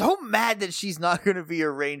 I'm so mad that she's not going to be a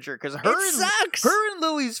ranger, because her and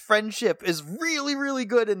Lily's friendship is really, really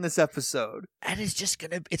good in this episode, and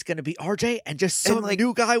it's gonna be RJ and just some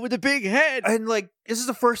new guy with a big head, and like this is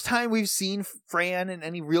the first time we've seen Fran in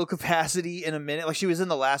any real capacity in a minute. Like she was in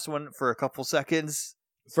the last one for a couple seconds.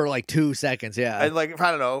 For like 2 seconds, yeah. And like,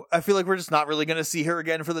 I don't know. I feel like we're just not really going to see her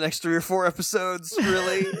again for the next 3 or 4 episodes,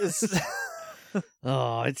 really.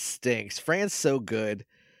 Oh, it stinks. Fran's so good.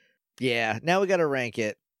 Yeah, now we got to rank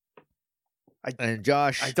it. And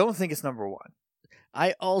Josh, I don't think it's number 1.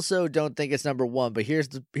 I also don't think it's number 1, but here's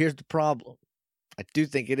the problem. I do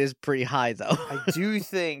think it is pretty high, though. I do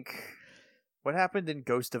think... What happened in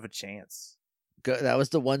Ghost of a Chance? That was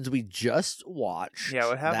the ones we just watched. Yeah,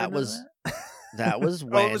 what happened? That was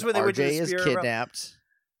when, RJ is kidnapped.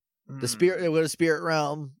 The spirit, they go to Spirit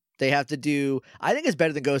Realm. They have to do. I think it's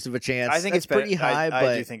better than Ghost of a Chance. I think it's pretty high, but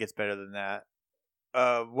I do think it's better than that.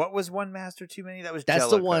 What was One Master Too Many? That was that's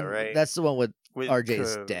Jellica, the one. Right? That's the one with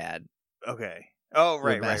RJ's dad. Okay. Oh,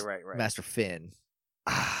 right. Master Finn.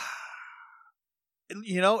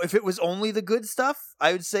 You know, if it was only the good stuff,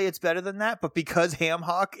 I would say it's better than that. But because Ham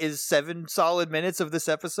Hock is 7 solid minutes of this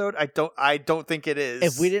episode, I don't think it is.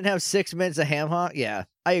 If we didn't have 6 minutes of Ham Hock, yeah,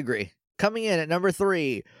 I agree. Coming in at number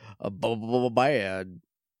 3, bad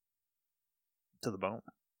to the bone,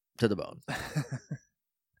 to the bone,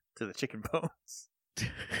 to the chicken bones,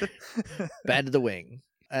 bad to the wing.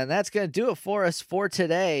 And that's going to do it for us for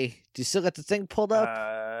today. Do you still got the thing pulled up?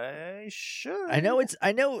 I should.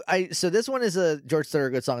 So this one is a George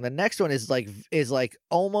Thorogood song. The next one is like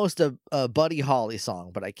almost a Buddy Holly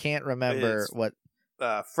song, but I can't remember what.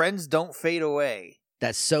 Friends Don't Fade Away.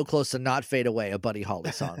 That's so close to Not Fade Away, a Buddy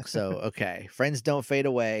Holly song. So, okay. Friends Don't Fade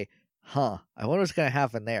Away. Huh. I wonder what's going to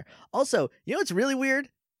happen there. Also, you know what's really weird?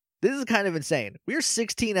 This is kind of insane. We're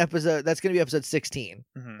 16 episodes. That's going to be episode 16.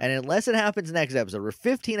 Mm-hmm. And unless it happens next episode, we're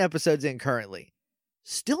 15 episodes in currently.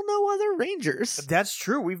 Still no other Rangers. That's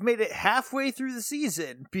true. We've made it halfway through the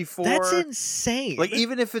season before. That's insane. Like,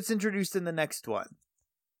 even if it's introduced in the next one.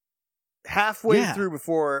 Halfway through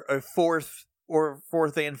before a fourth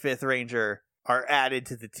and fifth Ranger are added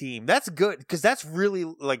to the team. That's good, because that's really,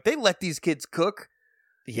 like, they let these kids cook.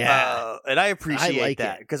 Yeah. And I appreciate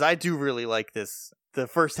that, because I do really like this. The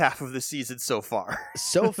first half of the season so far.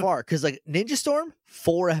 Because like Ninja Storm,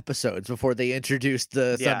 4 episodes before they introduced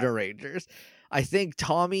the Thunder Rangers. I think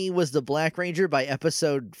Tommy was the Black Ranger by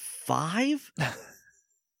episode 5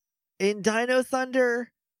 in Dino Thunder.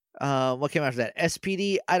 What came after that?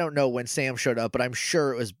 SPD. I don't know when Sam showed up, but I'm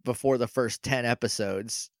sure it was before the first 10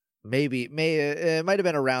 episodes. It might have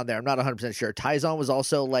been around there. I'm not 100% sure. Taizon was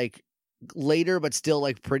also like later, but still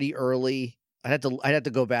like pretty early. I'd have to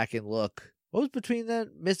go back and look. What was between that?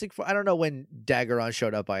 Mystic? I don't know when Daggeron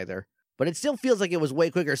showed up either. But it still feels like it was way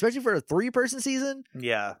quicker, especially for a 3-person season.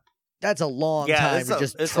 Yeah. That's a long time to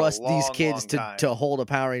just trust these kids to hold a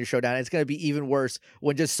Power Ranger showdown. It's going to be even worse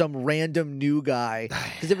when just some random new guy.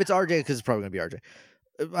 Because if it's RJ, because it's probably going to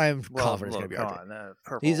be RJ. I'm confident it's going to be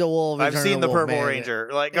RJ. He's a wolf. I've seen the Purple Ranger.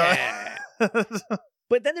 Like, yeah.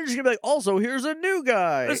 But then they're just going to be like, also, here's a new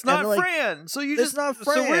guy. It's not Fran. So we're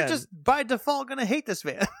just by default going to hate this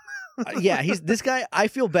man. Yeah, this guy. I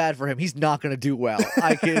feel bad for him. He's not going to do well.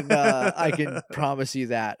 I can promise you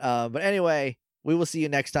that. But anyway, we will see you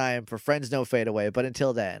next time for Friends Don't Fade Away. But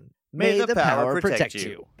until then, may the power protect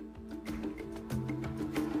you.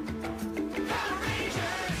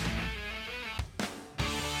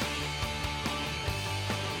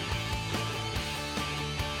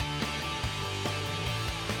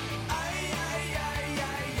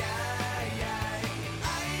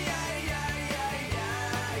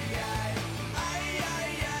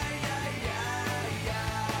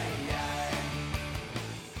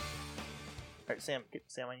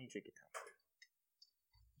 Sam, I need you to get down.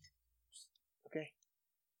 Okay.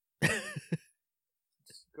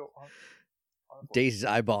 Just go on. Daisy's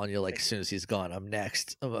eyeballing you like as soon as he's gone. I'm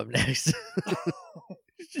next. I'm up next.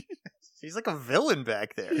 She's like a villain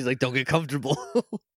back there. He's like, don't get comfortable.